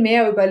sich viel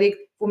mehr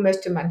überlegt, wo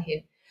möchte man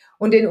hin.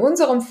 Und in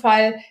unserem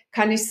Fall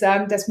kann ich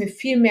sagen, dass mir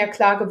viel mehr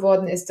klar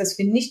geworden ist, dass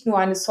wir nicht nur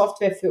eine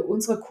Software für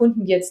unsere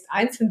Kunden jetzt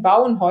einzeln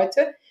bauen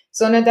heute,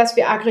 sondern dass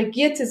wir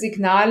aggregierte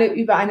Signale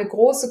über eine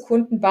große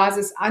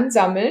Kundenbasis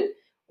ansammeln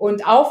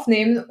und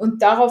aufnehmen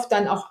und darauf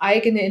dann auch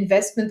eigene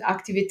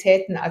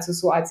Investmentaktivitäten, also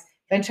so als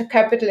Venture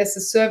Capital as a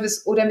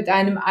Service oder mit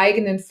einem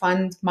eigenen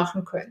Fund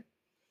machen können.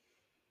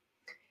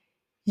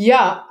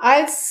 Ja,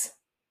 als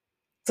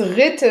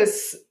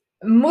Drittes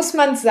muss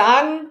man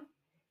sagen,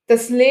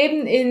 das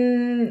Leben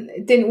in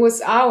den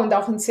USA und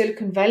auch in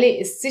Silicon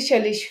Valley ist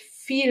sicherlich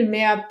viel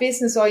mehr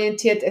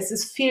businessorientiert, es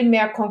ist viel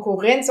mehr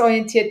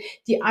konkurrenzorientiert.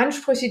 Die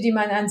Ansprüche, die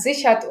man an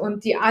sich hat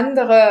und die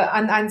andere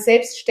an einen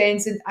selbst stellen,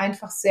 sind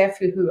einfach sehr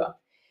viel höher.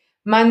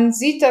 Man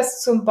sieht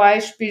das zum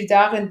Beispiel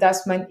darin,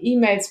 dass man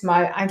E-Mails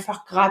mal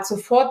einfach gerade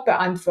sofort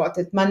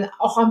beantwortet. Man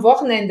auch am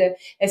Wochenende,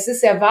 es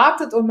ist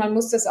erwartet und man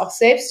muss das auch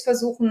selbst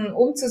versuchen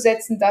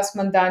umzusetzen, dass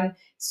man dann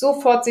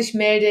sofort sich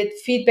meldet,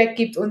 Feedback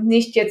gibt und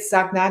nicht jetzt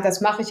sagt, na,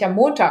 das mache ich am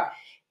Montag.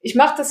 Ich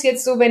mache das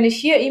jetzt so, wenn ich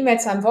hier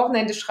E-Mails am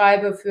Wochenende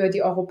schreibe für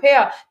die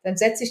Europäer, dann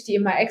setze ich die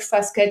immer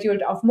extra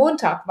scheduled auf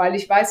Montag, weil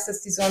ich weiß,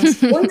 dass die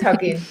sonst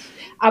untergehen.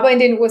 Aber in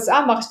den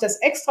USA mache ich das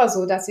extra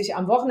so, dass ich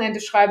am Wochenende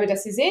schreibe,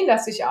 dass sie sehen,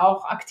 dass ich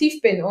auch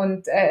aktiv bin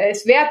und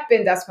es wert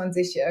bin, dass man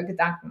sich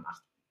Gedanken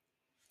macht.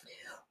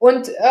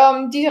 Und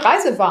die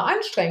Reise war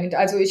anstrengend.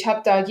 Also ich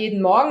habe da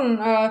jeden Morgen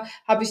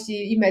habe ich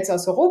die E-Mails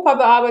aus Europa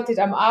bearbeitet,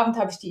 am Abend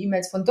habe ich die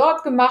E-Mails von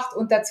dort gemacht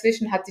und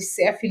dazwischen hatte ich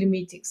sehr viele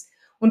Meetings.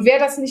 Und wer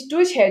das nicht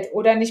durchhält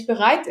oder nicht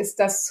bereit ist,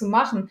 das zu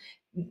machen,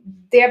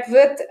 der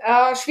wird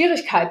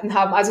Schwierigkeiten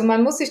haben. Also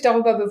man muss sich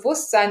darüber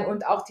bewusst sein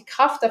und auch die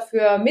Kraft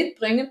dafür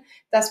mitbringen,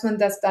 dass man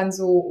das dann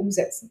so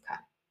umsetzen kann.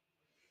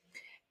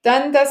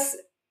 Dann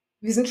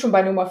wir sind schon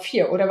bei Nummer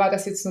 4, oder war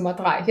das jetzt Nummer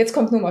 3? Jetzt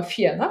kommt Nummer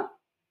 4, ne?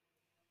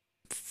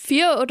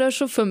 4 oder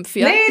schon 5,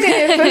 ja?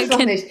 Nee, 5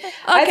 noch nicht.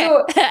 Okay.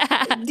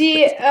 Also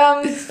die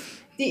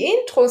die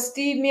Intros,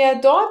 die mir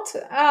dort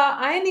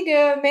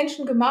einige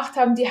Menschen gemacht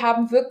haben, die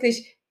haben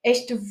wirklich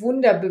echte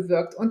Wunder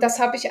bewirkt. Und das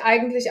habe ich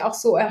eigentlich auch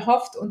so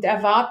erhofft und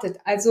erwartet.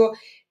 Also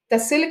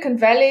das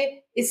Silicon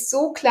Valley ist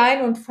so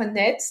klein und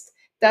vernetzt,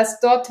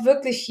 dass dort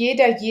wirklich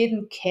jeder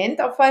jeden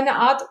kennt auf eine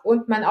Art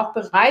und man auch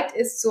bereit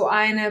ist, so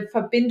eine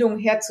Verbindung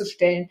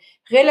herzustellen.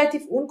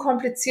 Relativ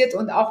unkompliziert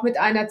und auch mit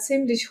einer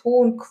ziemlich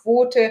hohen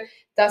Quote,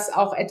 dass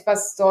auch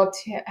etwas dort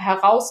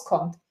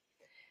herauskommt.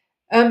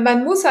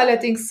 Man muss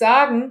allerdings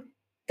sagen,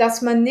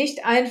 dass man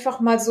nicht einfach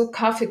mal so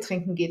Kaffee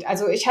trinken geht.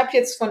 Also ich habe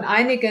jetzt von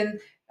einigen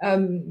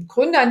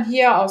Gründern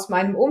hier aus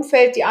meinem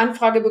Umfeld die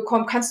Anfrage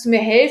bekommen, kannst du mir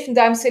helfen,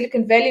 da im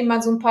Silicon Valley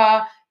mal so ein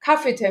paar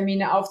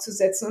Kaffeetermine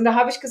aufzusetzen? Und da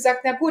habe ich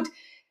gesagt, na gut,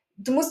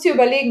 du musst dir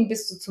überlegen,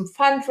 bist du zum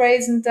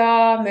Fundraisen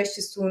da?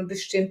 Möchtest du eine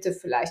bestimmte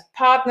vielleicht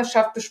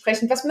Partnerschaft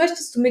besprechen? Was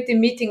möchtest du mit dem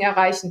Meeting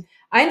erreichen?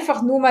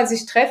 Einfach nur mal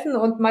sich treffen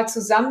und mal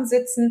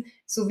zusammensitzen,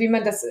 so wie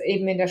man das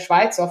eben in der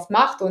Schweiz oft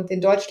macht und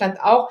in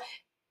Deutschland auch.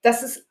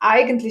 Das ist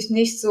eigentlich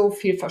nicht so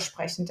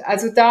vielversprechend.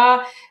 Also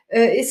da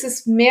ist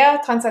es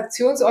mehr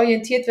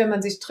transaktionsorientiert, wenn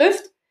man sich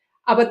trifft.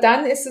 Aber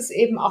dann ist es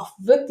eben auch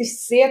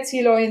wirklich sehr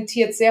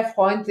zielorientiert, sehr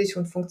freundlich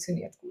und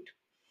funktioniert gut.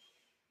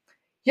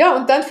 Ja,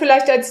 und dann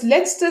vielleicht als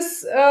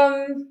letztes,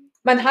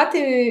 man hatte,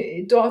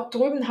 dort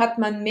drüben hat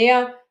man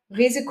mehr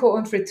Risiko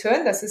und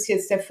Return. Das ist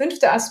jetzt der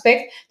 5.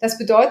 Aspekt. Das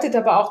bedeutet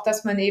aber auch,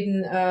 dass man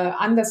eben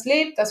anders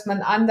lebt, dass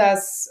man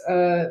anders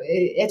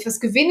etwas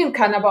gewinnen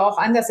kann, aber auch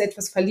anders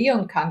etwas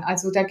verlieren kann.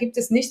 Also da gibt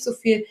es nicht so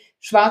viel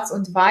Schwarz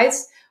und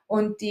Weiß.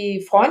 Und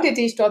die Freunde,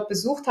 die ich dort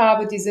besucht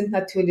habe, die sind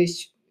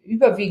natürlich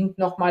überwiegend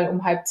nochmal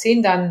um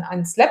 9:30 dann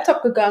ans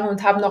Laptop gegangen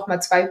und haben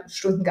nochmal 2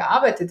 Stunden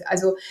gearbeitet.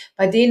 Also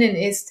bei denen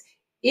ist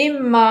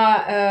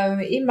immer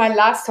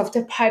Last auf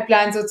der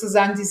Pipeline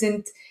sozusagen.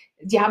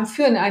 Die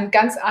führen eine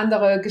ganz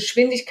andere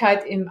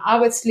Geschwindigkeit im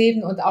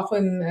Arbeitsleben und auch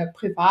im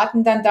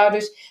Privaten dann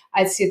dadurch,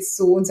 als jetzt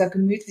so unser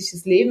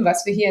gemütliches Leben,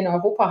 was wir hier in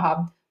Europa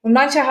haben. Und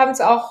manche haben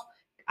es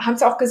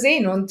auch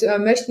gesehen und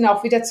möchten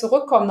auch wieder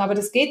zurückkommen, aber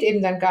das geht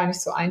eben dann gar nicht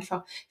so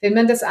einfach. Wenn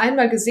man das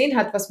einmal gesehen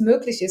hat, was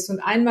möglich ist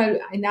und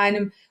einmal in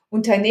einem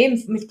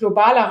Unternehmen mit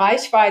globaler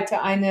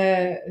Reichweite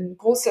einen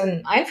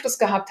großen Einfluss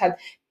gehabt hat,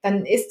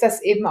 dann ist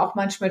das eben auch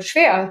manchmal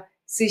schwer,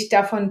 sich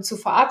davon zu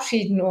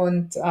verabschieden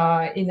und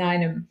in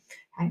ein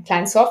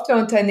kleines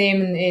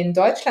Softwareunternehmen in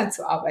Deutschland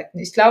zu arbeiten.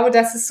 Ich glaube,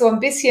 das ist so ein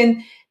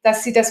bisschen,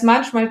 dass sie das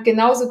manchmal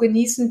genauso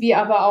genießen, wie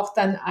aber auch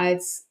dann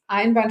als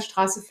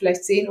Einbahnstraße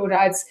vielleicht sehen oder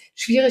als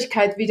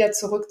Schwierigkeit wieder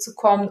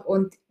zurückzukommen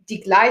und die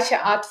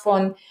gleiche Art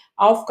von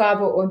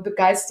Aufgabe und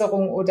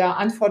Begeisterung oder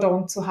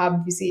Anforderung zu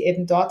haben, wie sie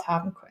eben dort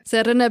haben können. Es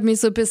erinnert mich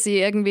so ein bisschen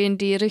irgendwie in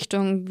die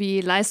Richtung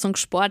wie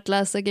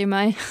Leistungssportler, sage ich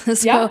mal.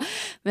 So, Ja.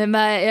 wenn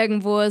man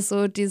irgendwo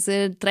so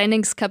diese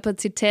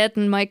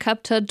Trainingskapazitäten mal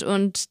gehabt hat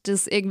und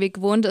das irgendwie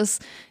gewohnt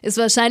ist, ist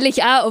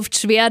wahrscheinlich auch oft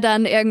schwer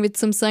dann irgendwie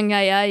zum sagen,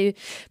 ja, ich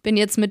bin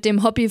jetzt mit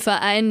dem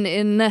Hobbyverein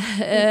in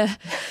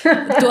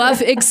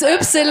Dorf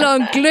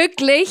XY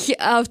glücklich.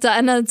 Auf der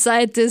anderen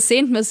Seite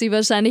sehnt man sich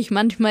wahrscheinlich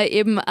manchmal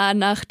eben auch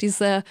nach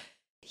dieser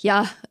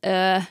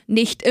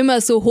nicht immer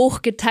so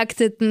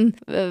hochgetakteten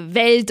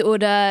Welt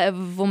oder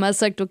wo man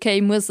sagt, okay,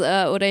 ich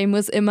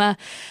muss immer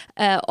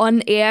on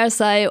air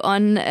sein,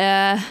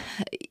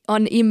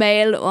 on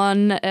E-Mail,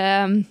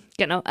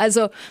 genau.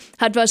 Also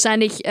hat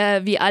wahrscheinlich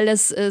wie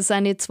alles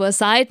seine 2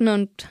 Seiten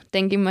und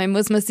denke ich mal,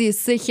 muss man sich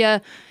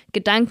sicher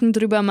Gedanken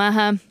drüber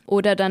machen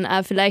oder dann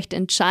auch vielleicht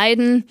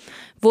entscheiden.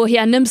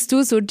 Woher nimmst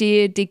du so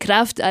die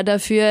Kraft auch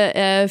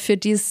dafür, für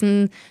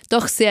diesen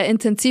doch sehr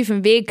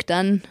intensiven Weg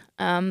dann?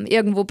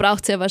 Irgendwo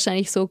braucht es ja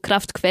wahrscheinlich so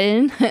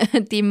Kraftquellen,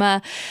 die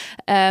man,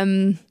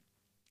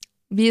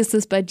 wie ist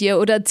das bei dir?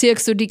 Oder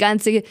ziehst du die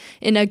ganze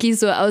Energie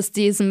so aus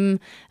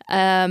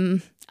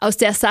aus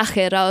der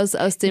Sache raus,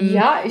 aus dem,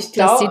 Ja, ich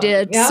dass sie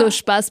glaube, dir so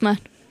Spaß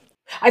macht?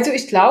 Also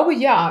ich glaube,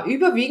 ja,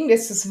 überwiegend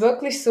ist es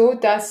wirklich so,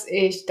 dass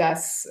ich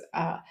das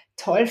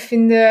toll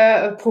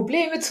finde,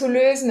 Probleme zu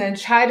lösen,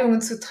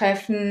 Entscheidungen zu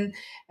treffen,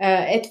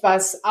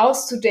 etwas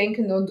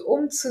auszudenken und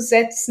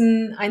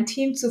umzusetzen, ein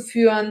Team zu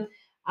führen,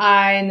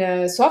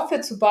 eine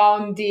Software zu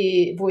bauen,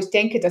 wo ich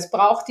denke, das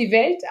braucht die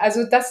Welt.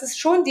 Also das ist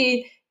schon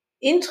die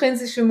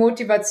intrinsische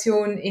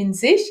Motivation in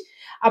sich.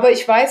 Aber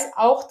ich weiß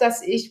auch,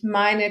 dass ich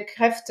meine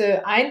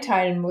Kräfte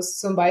einteilen muss.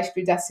 Zum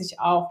Beispiel, dass ich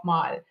auch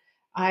mal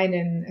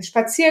einen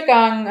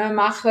Spaziergang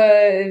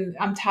mache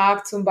am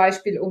Tag zum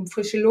Beispiel, um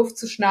frische Luft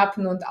zu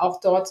schnappen und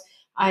auch dort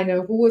eine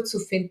Ruhe zu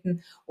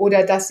finden.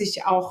 Oder dass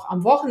ich auch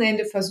am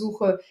Wochenende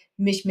versuche,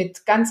 mich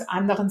mit ganz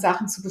anderen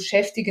Sachen zu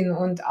beschäftigen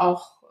und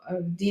auch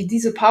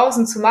diese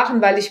Pausen zu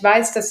machen, weil ich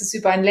weiß, dass es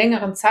über einen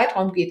längeren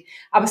Zeitraum geht.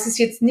 Aber es ist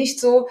jetzt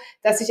nicht so,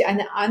 dass ich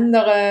eine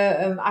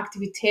andere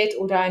Aktivität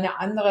oder eine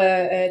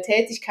andere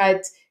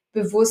Tätigkeit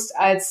bewusst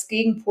als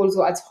Gegenpol,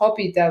 so als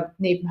Hobby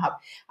daneben habe.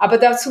 Aber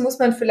dazu muss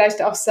man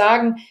vielleicht auch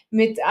sagen,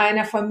 mit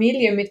einer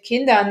Familie, mit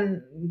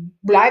Kindern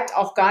bleibt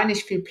auch gar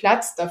nicht viel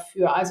Platz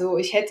dafür. Also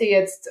ich hätte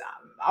jetzt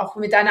auch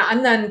mit einer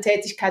anderen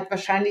Tätigkeit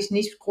wahrscheinlich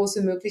nicht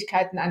große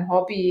Möglichkeiten, ein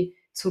Hobby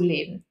zu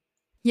leben.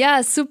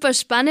 Ja, super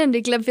spannend.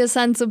 Ich glaube, wir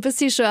sind so ein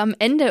bisschen schon am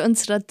Ende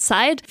unserer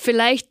Zeit.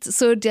 Vielleicht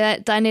so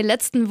deine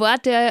letzten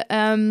Worte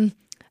an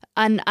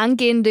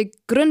angehende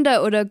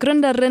Gründer oder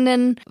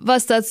Gründerinnen.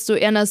 Was darfst du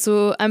eher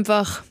so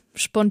einfach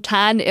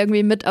spontan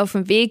irgendwie mit auf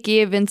den Weg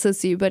gehen, wenn sie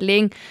sich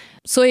überlegen,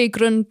 soll ich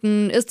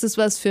gründen, ist das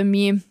was für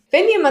mich?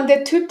 Wenn jemand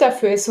der Typ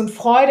dafür ist und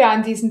Freude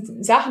an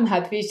diesen Sachen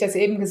hat, wie ich das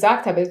eben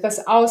gesagt habe,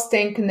 etwas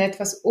ausdenken,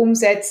 etwas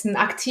umsetzen,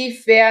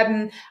 aktiv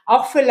werden,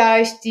 auch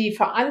vielleicht die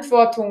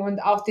Verantwortung und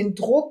auch den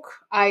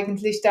Druck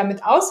eigentlich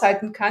damit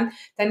aushalten kann,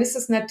 dann ist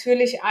es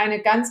natürlich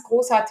eine ganz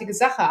großartige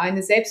Sache,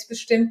 eine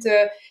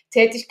selbstbestimmte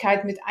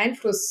Tätigkeit mit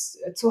Einfluss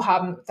zu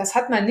haben. Das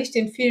hat man nicht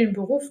in vielen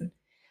Berufen.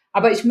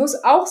 Aber ich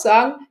muss auch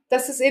sagen,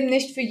 dass es eben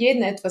nicht für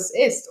jeden etwas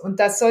ist. Und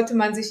das sollte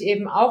man sich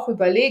eben auch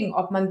überlegen,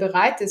 ob man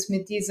bereit ist,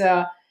 mit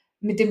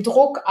dem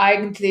Druck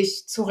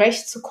eigentlich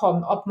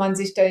zurechtzukommen, ob man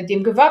sich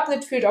dem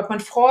gewappnet fühlt, ob man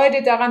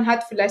Freude daran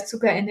hat, vielleicht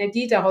sogar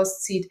Energie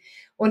daraus zieht.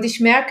 Und ich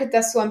merke,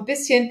 dass so ein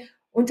bisschen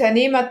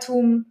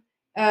Unternehmertum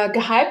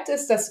gehypt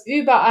ist, dass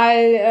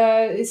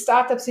überall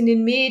Startups in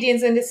den Medien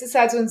sind. Es ist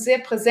also ein sehr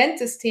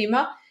präsentes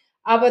Thema,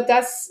 aber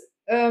das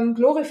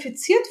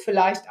glorifiziert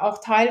vielleicht auch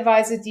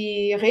teilweise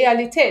die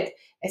Realität.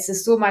 Es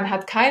ist so, man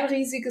hat kein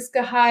riesiges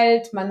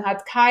Gehalt, man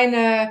hat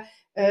keine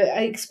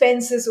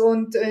Expenses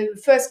und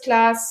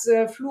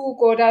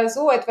First-Class-Flug oder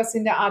so etwas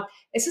in der Art.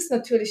 Es ist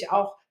natürlich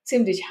auch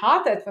ziemlich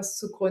hart, etwas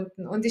zu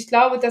gründen. Und ich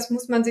glaube, das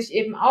muss man sich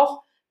eben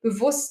auch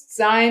bewusst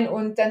sein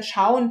und dann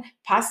schauen,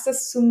 passt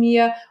das zu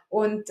mir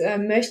und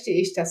möchte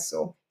ich das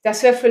so?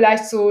 Das wäre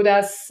vielleicht so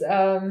das,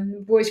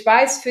 wo ich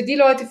weiß, für die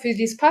Leute, für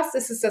die es passt,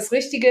 ist es das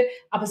Richtige,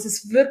 aber es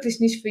ist wirklich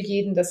nicht für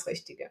jeden das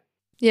Richtige.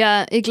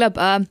 Ja, ich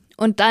glaube auch.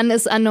 Und dann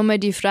ist auch nochmal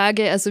die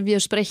Frage, also wir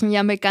sprechen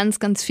ja mit ganz,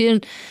 ganz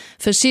vielen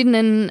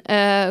verschiedenen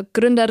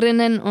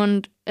Gründerinnen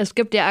und es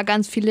gibt ja auch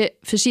ganz viele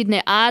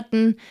verschiedene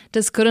Arten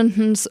des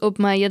Gründens, ob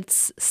man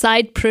jetzt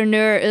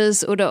Sidepreneur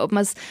ist oder ob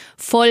man es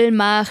voll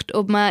macht,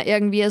 ob man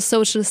irgendwie ein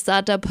Social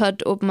Startup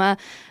hat, ob man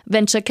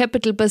Venture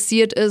Capital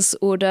basiert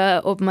ist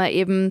oder ob man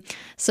eben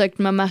sagt,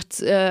 man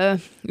macht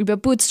über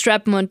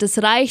Bootstrappen und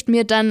das reicht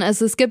mir dann.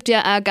 Also es gibt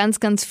ja auch ganz,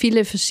 ganz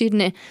viele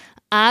verschiedene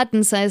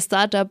Arten, sei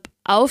Startup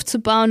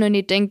aufzubauen und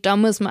ich denke, da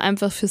muss man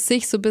einfach für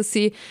sich so ein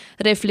bisschen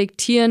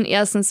reflektieren.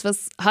 Erstens,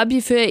 was habe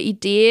ich für eine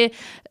Idee,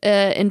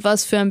 in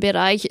was für einem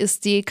Bereich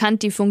ist die, kann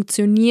die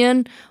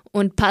funktionieren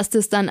und passt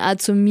es dann auch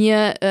zu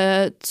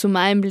mir, zu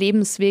meinem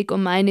Lebensweg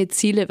und meine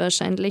Ziele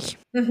wahrscheinlich.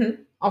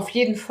 Auf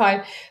jeden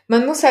Fall.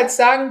 Man muss halt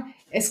sagen,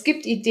 es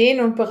gibt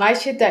Ideen und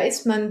Bereiche, da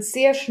ist man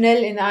sehr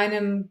schnell in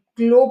einem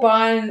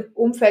globalen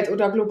Umfeld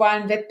oder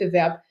globalen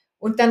Wettbewerb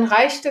und dann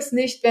reicht es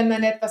nicht, wenn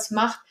man etwas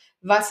macht,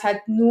 was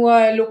halt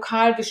nur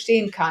lokal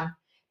bestehen kann.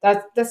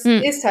 Das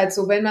ist halt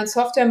so. Wenn man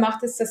Software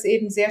macht, ist das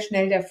eben sehr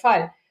schnell der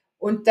Fall.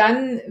 Und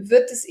dann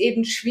wird es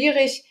eben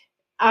schwierig,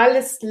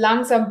 alles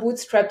langsam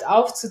bootstrapped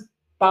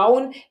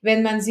aufzubauen,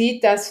 wenn man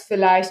sieht, dass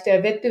vielleicht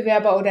der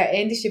Wettbewerber oder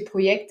ähnliche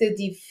Projekte,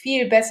 die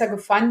viel besser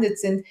gefundet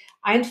sind,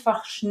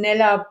 einfach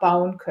schneller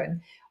bauen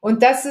können.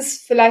 Und das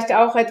ist vielleicht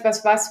auch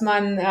etwas, was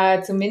man,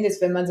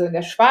 zumindest wenn man so in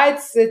der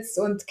Schweiz sitzt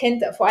und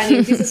kennt vor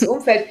allem dieses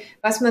Umfeld,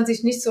 was man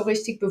sich nicht so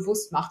richtig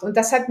bewusst macht. Und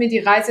das hat mir die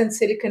Reise in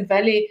Silicon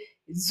Valley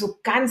so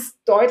ganz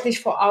deutlich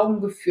vor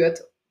Augen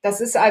geführt. Das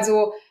ist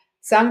also,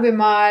 sagen wir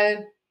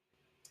mal,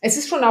 es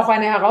ist schon auch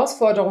eine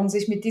Herausforderung,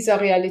 sich mit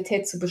dieser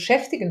Realität zu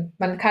beschäftigen.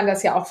 Man kann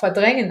das ja auch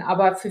verdrängen,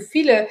 aber für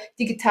viele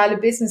digitale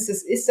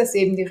Businesses ist das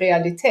eben die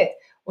Realität.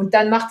 Und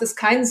dann macht es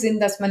keinen Sinn,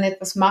 dass man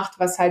etwas macht,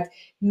 was halt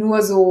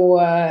nur so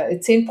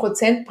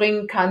 10%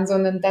 bringen kann,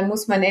 sondern dann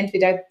muss man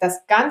entweder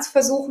das ganz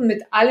versuchen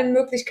mit allen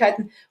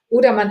Möglichkeiten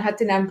oder man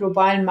hat in einem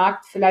globalen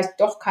Markt vielleicht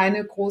doch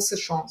keine große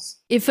Chance.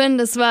 Ich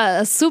finde, es war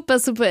ein super,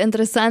 super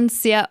interessant,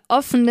 sehr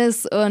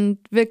offenes und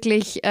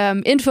wirklich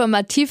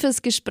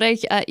informatives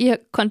Gespräch. Ich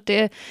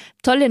konnte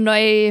tolle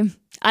neue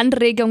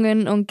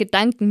Anregungen und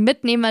Gedanken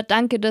mitnehmen.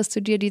 Danke, dass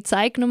du dir die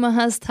Zeit genommen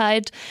hast,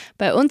 heute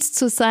bei uns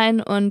zu sein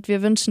und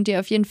wir wünschen dir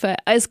auf jeden Fall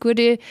alles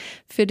Gute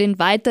für den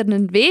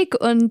weiteren Weg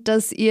und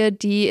dass ihr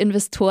die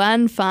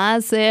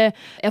Investorenphase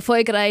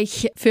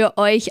erfolgreich für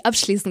euch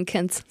abschließen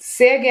könnt.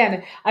 Sehr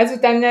gerne. Also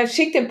dann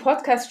schickt den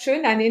Podcast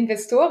schön an die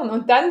Investoren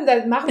und dann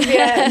machen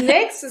wir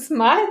nächstes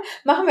Mal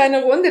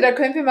eine Runde, da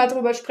können wir mal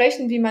drüber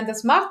sprechen, wie man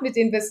das macht mit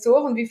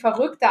Investoren, wie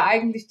verrückt da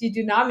eigentlich die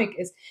Dynamik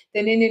ist.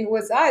 Denn in den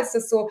USA ist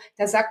das so,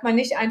 da sagt man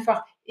nicht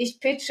einfach, ich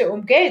pitche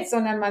um Geld,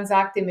 sondern man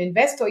sagt dem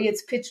Investor,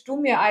 jetzt pitch du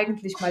mir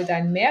eigentlich mal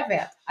deinen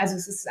Mehrwert. Also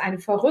es ist eine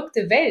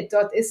verrückte Welt.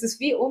 Dort ist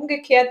es wie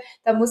umgekehrt,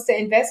 da muss der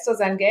Investor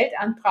sein Geld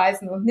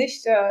anpreisen und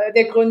nicht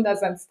der Gründer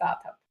sein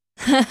Startup.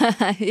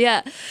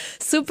 Ja,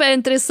 super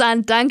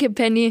interessant. Danke,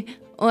 Penny.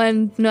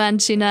 Und nur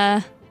einen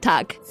schönen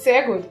Tag.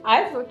 Sehr gut.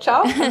 Also,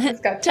 ciao.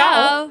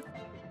 Ciao.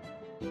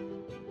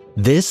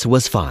 This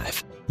was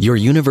 5, your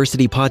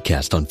university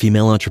podcast on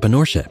female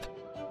entrepreneurship.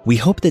 We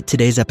hope that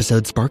today's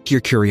episode sparked your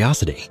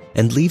curiosity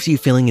and leaves you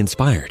feeling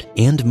inspired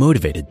and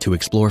motivated to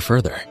explore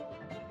further.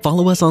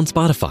 Follow us on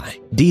Spotify,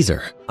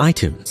 Deezer,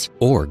 iTunes,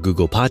 or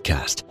Google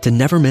Podcast to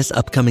never miss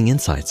upcoming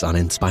insights on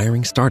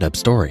inspiring startup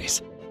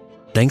stories.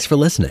 Thanks for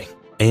listening,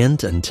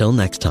 and until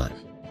next time.